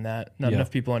understand that. Not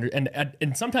enough people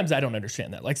and sometimes I don't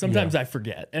understand that. Like sometimes I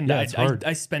forget, and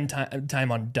I spend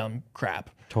time on dumb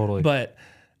crap. Totally. But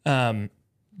time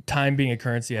being a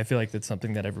currency, I feel like that's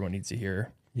something that everyone needs to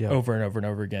hear over and over and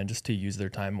over again, just to use their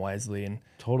time wisely and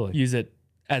use it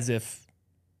as if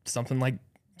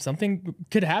something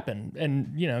could happen,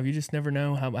 and you know, you just never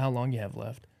know how long you have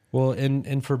left. Well,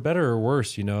 and for better or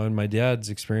worse, you know, and my dad's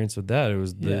experience with that, it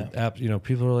was you know,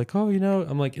 people are like, oh, you know,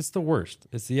 I'm like, it's the worst.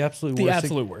 It's the absolute worst. The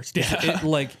absolute worst. Yeah.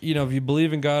 Like, you know, if you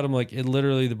believe in God, I'm like, it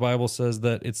literally, the Bible says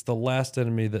that it's the last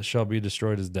enemy that shall be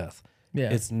destroyed is death.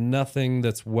 Yeah. It's nothing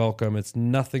that's welcome. It's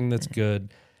nothing that's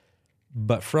good.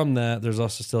 But from that, there's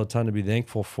also still a ton to be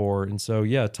thankful for. And so,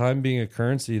 yeah, time being a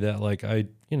currency that, like,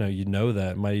 you know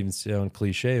that, it might even sound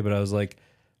cliche, but I was like,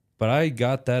 but I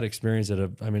got that experience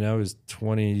I was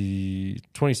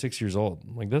 26 years old.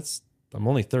 Like, I'm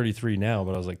only 33 now,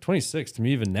 but I was like 26 to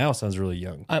me even now sounds really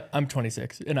young. I'm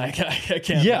 26 and I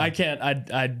can't, yeah.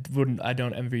 I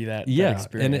don't envy that. Yeah. That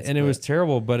experience, and it was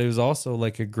terrible, but it was also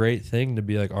like a great thing to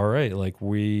be like, all right, like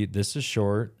this is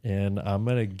short and I'm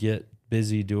going to get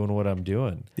busy doing what I'm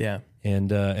doing. Yeah.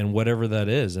 And whatever that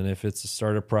is. And if it's to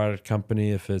start a product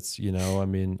company, if it's, you know, I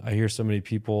mean, I hear so many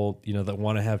people, you know, that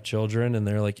want to have children and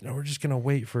they're like, you know, we're just going to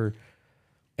wait for,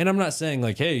 and I'm not saying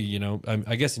like, hey, you know,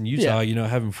 I guess in Utah, you know,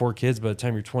 having 4 kids by the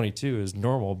time you're 22 is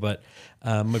normal. But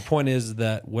my point is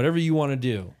that whatever you want to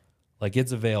do, like,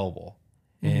 it's available.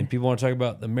 And people want to talk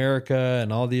about America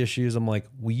and all the issues. I'm like,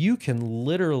 well, you can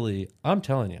literally, I'm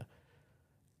telling you,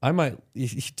 I might,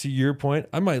 to your point,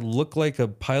 I might look like a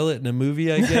pilot in a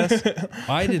movie, I guess.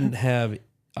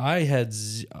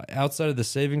 Outside of the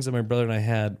savings that my brother and I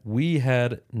had, we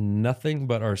had nothing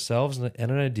but ourselves and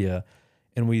an idea.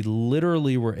 And we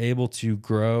literally were able to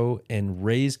grow and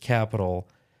raise capital,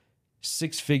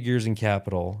 6 figures in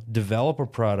capital, develop a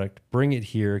product, bring it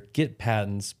here, get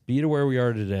patents, be to where we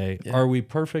are today. Yeah. Are we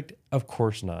perfect? Of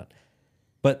course not.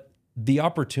 But the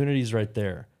opportunity is right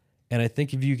there. And I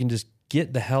think if you can just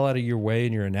get the hell out of your way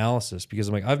in your analysis, because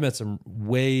I'm like, I've met some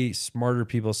way smarter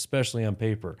people, especially on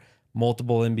paper,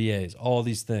 multiple MBAs, all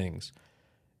these things,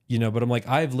 you know, but I'm like,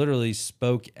 I've literally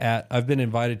I've been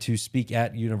invited to speak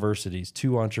at universities,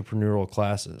 2 entrepreneurial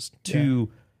classes,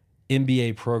 2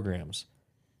 MBA programs.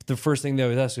 The first thing they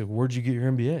always ask is, where'd you get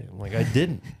your MBA? I'm like, I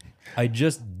didn't. I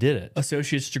just did it.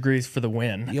 Associate's degrees for the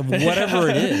win. Yeah, whatever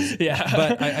it is. Yeah.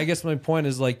 But I guess my point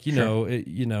is like, you know,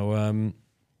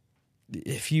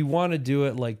 if you want to do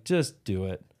it, like, just do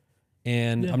it.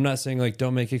 And I'm not saying like,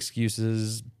 don't make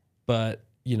excuses, but,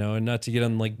 you know, and not to get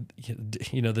on like,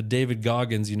 you know, the David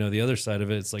Goggins, you know, the other side of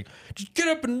it, it's like, just get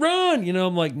up and run. You know,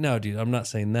 I'm like, no, dude, I'm not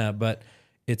saying that, but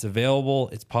it's available.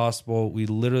 It's possible. We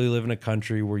literally live in a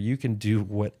country where you can do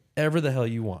whatever the hell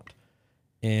you want.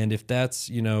 And if that's,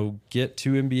 you know, get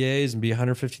 2 MBAs and be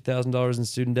 $150,000 in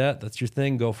student debt, that's your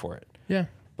thing, go for it. Yeah.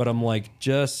 But I'm like,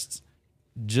 just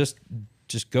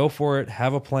go for it.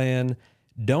 Have a plan.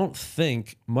 Don't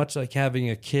think, much like having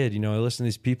a kid. You know, I listen to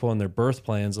these people and their birth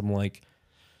plans. I'm like,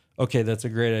 okay, that's a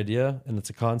great idea and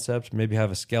it's a concept. Maybe have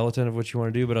a skeleton of what you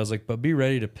want to do. But I was like, but be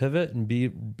ready to pivot and be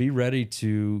ready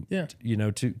to, you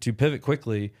know, to pivot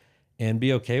quickly and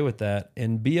be okay with that,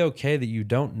 and be okay that you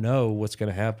don't know what's going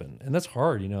to happen. And that's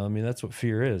hard. You know, I mean, that's what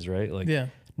fear is, right? Like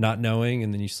not knowing,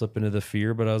 and then you slip into the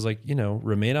fear. But I was like, you know,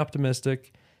 remain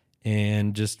optimistic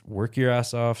and just work your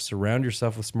ass off. Surround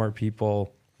yourself with smart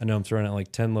people. I know I'm throwing out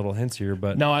like 10 little hints here,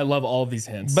 but no, I love all of these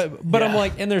hints. But I'm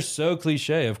like, and they're so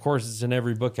cliche. Of course, it's in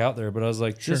every book out there. But I was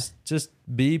like, just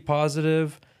be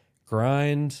positive,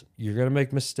 grind. You're gonna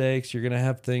make mistakes. You're gonna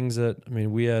have things that, I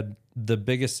mean, we had the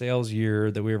biggest sales year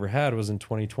that we ever had was in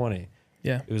 2020.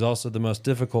 Yeah, it was also the most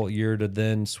difficult year to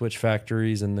then switch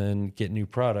factories and then get new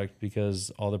product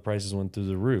because all the prices went through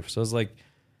the roof. So I was like,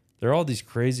 there are all these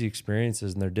crazy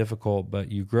experiences and they're difficult,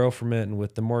 but you grow from it. And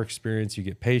with the more experience, you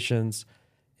get patience,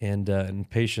 and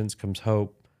patience comes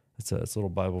hope. It's a little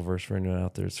Bible verse for anyone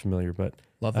out there that's familiar, but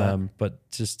love that.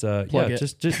 But just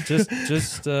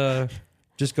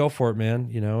just go for it, man.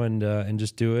 You know, and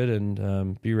just do it,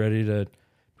 and be ready to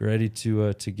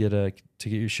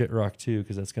get your shit rocked too,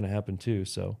 because that's going to happen too.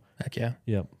 So heck yeah.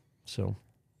 Yep. So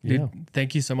dude,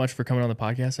 thank you so much for coming on the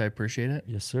podcast. I appreciate it.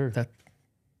 Yes, sir.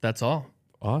 That's all.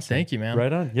 Awesome. Thank you, man.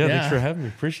 Right on. Yeah, thanks for having me.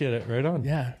 Appreciate it. Right on.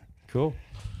 Yeah. Cool.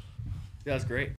 Yeah, that's great.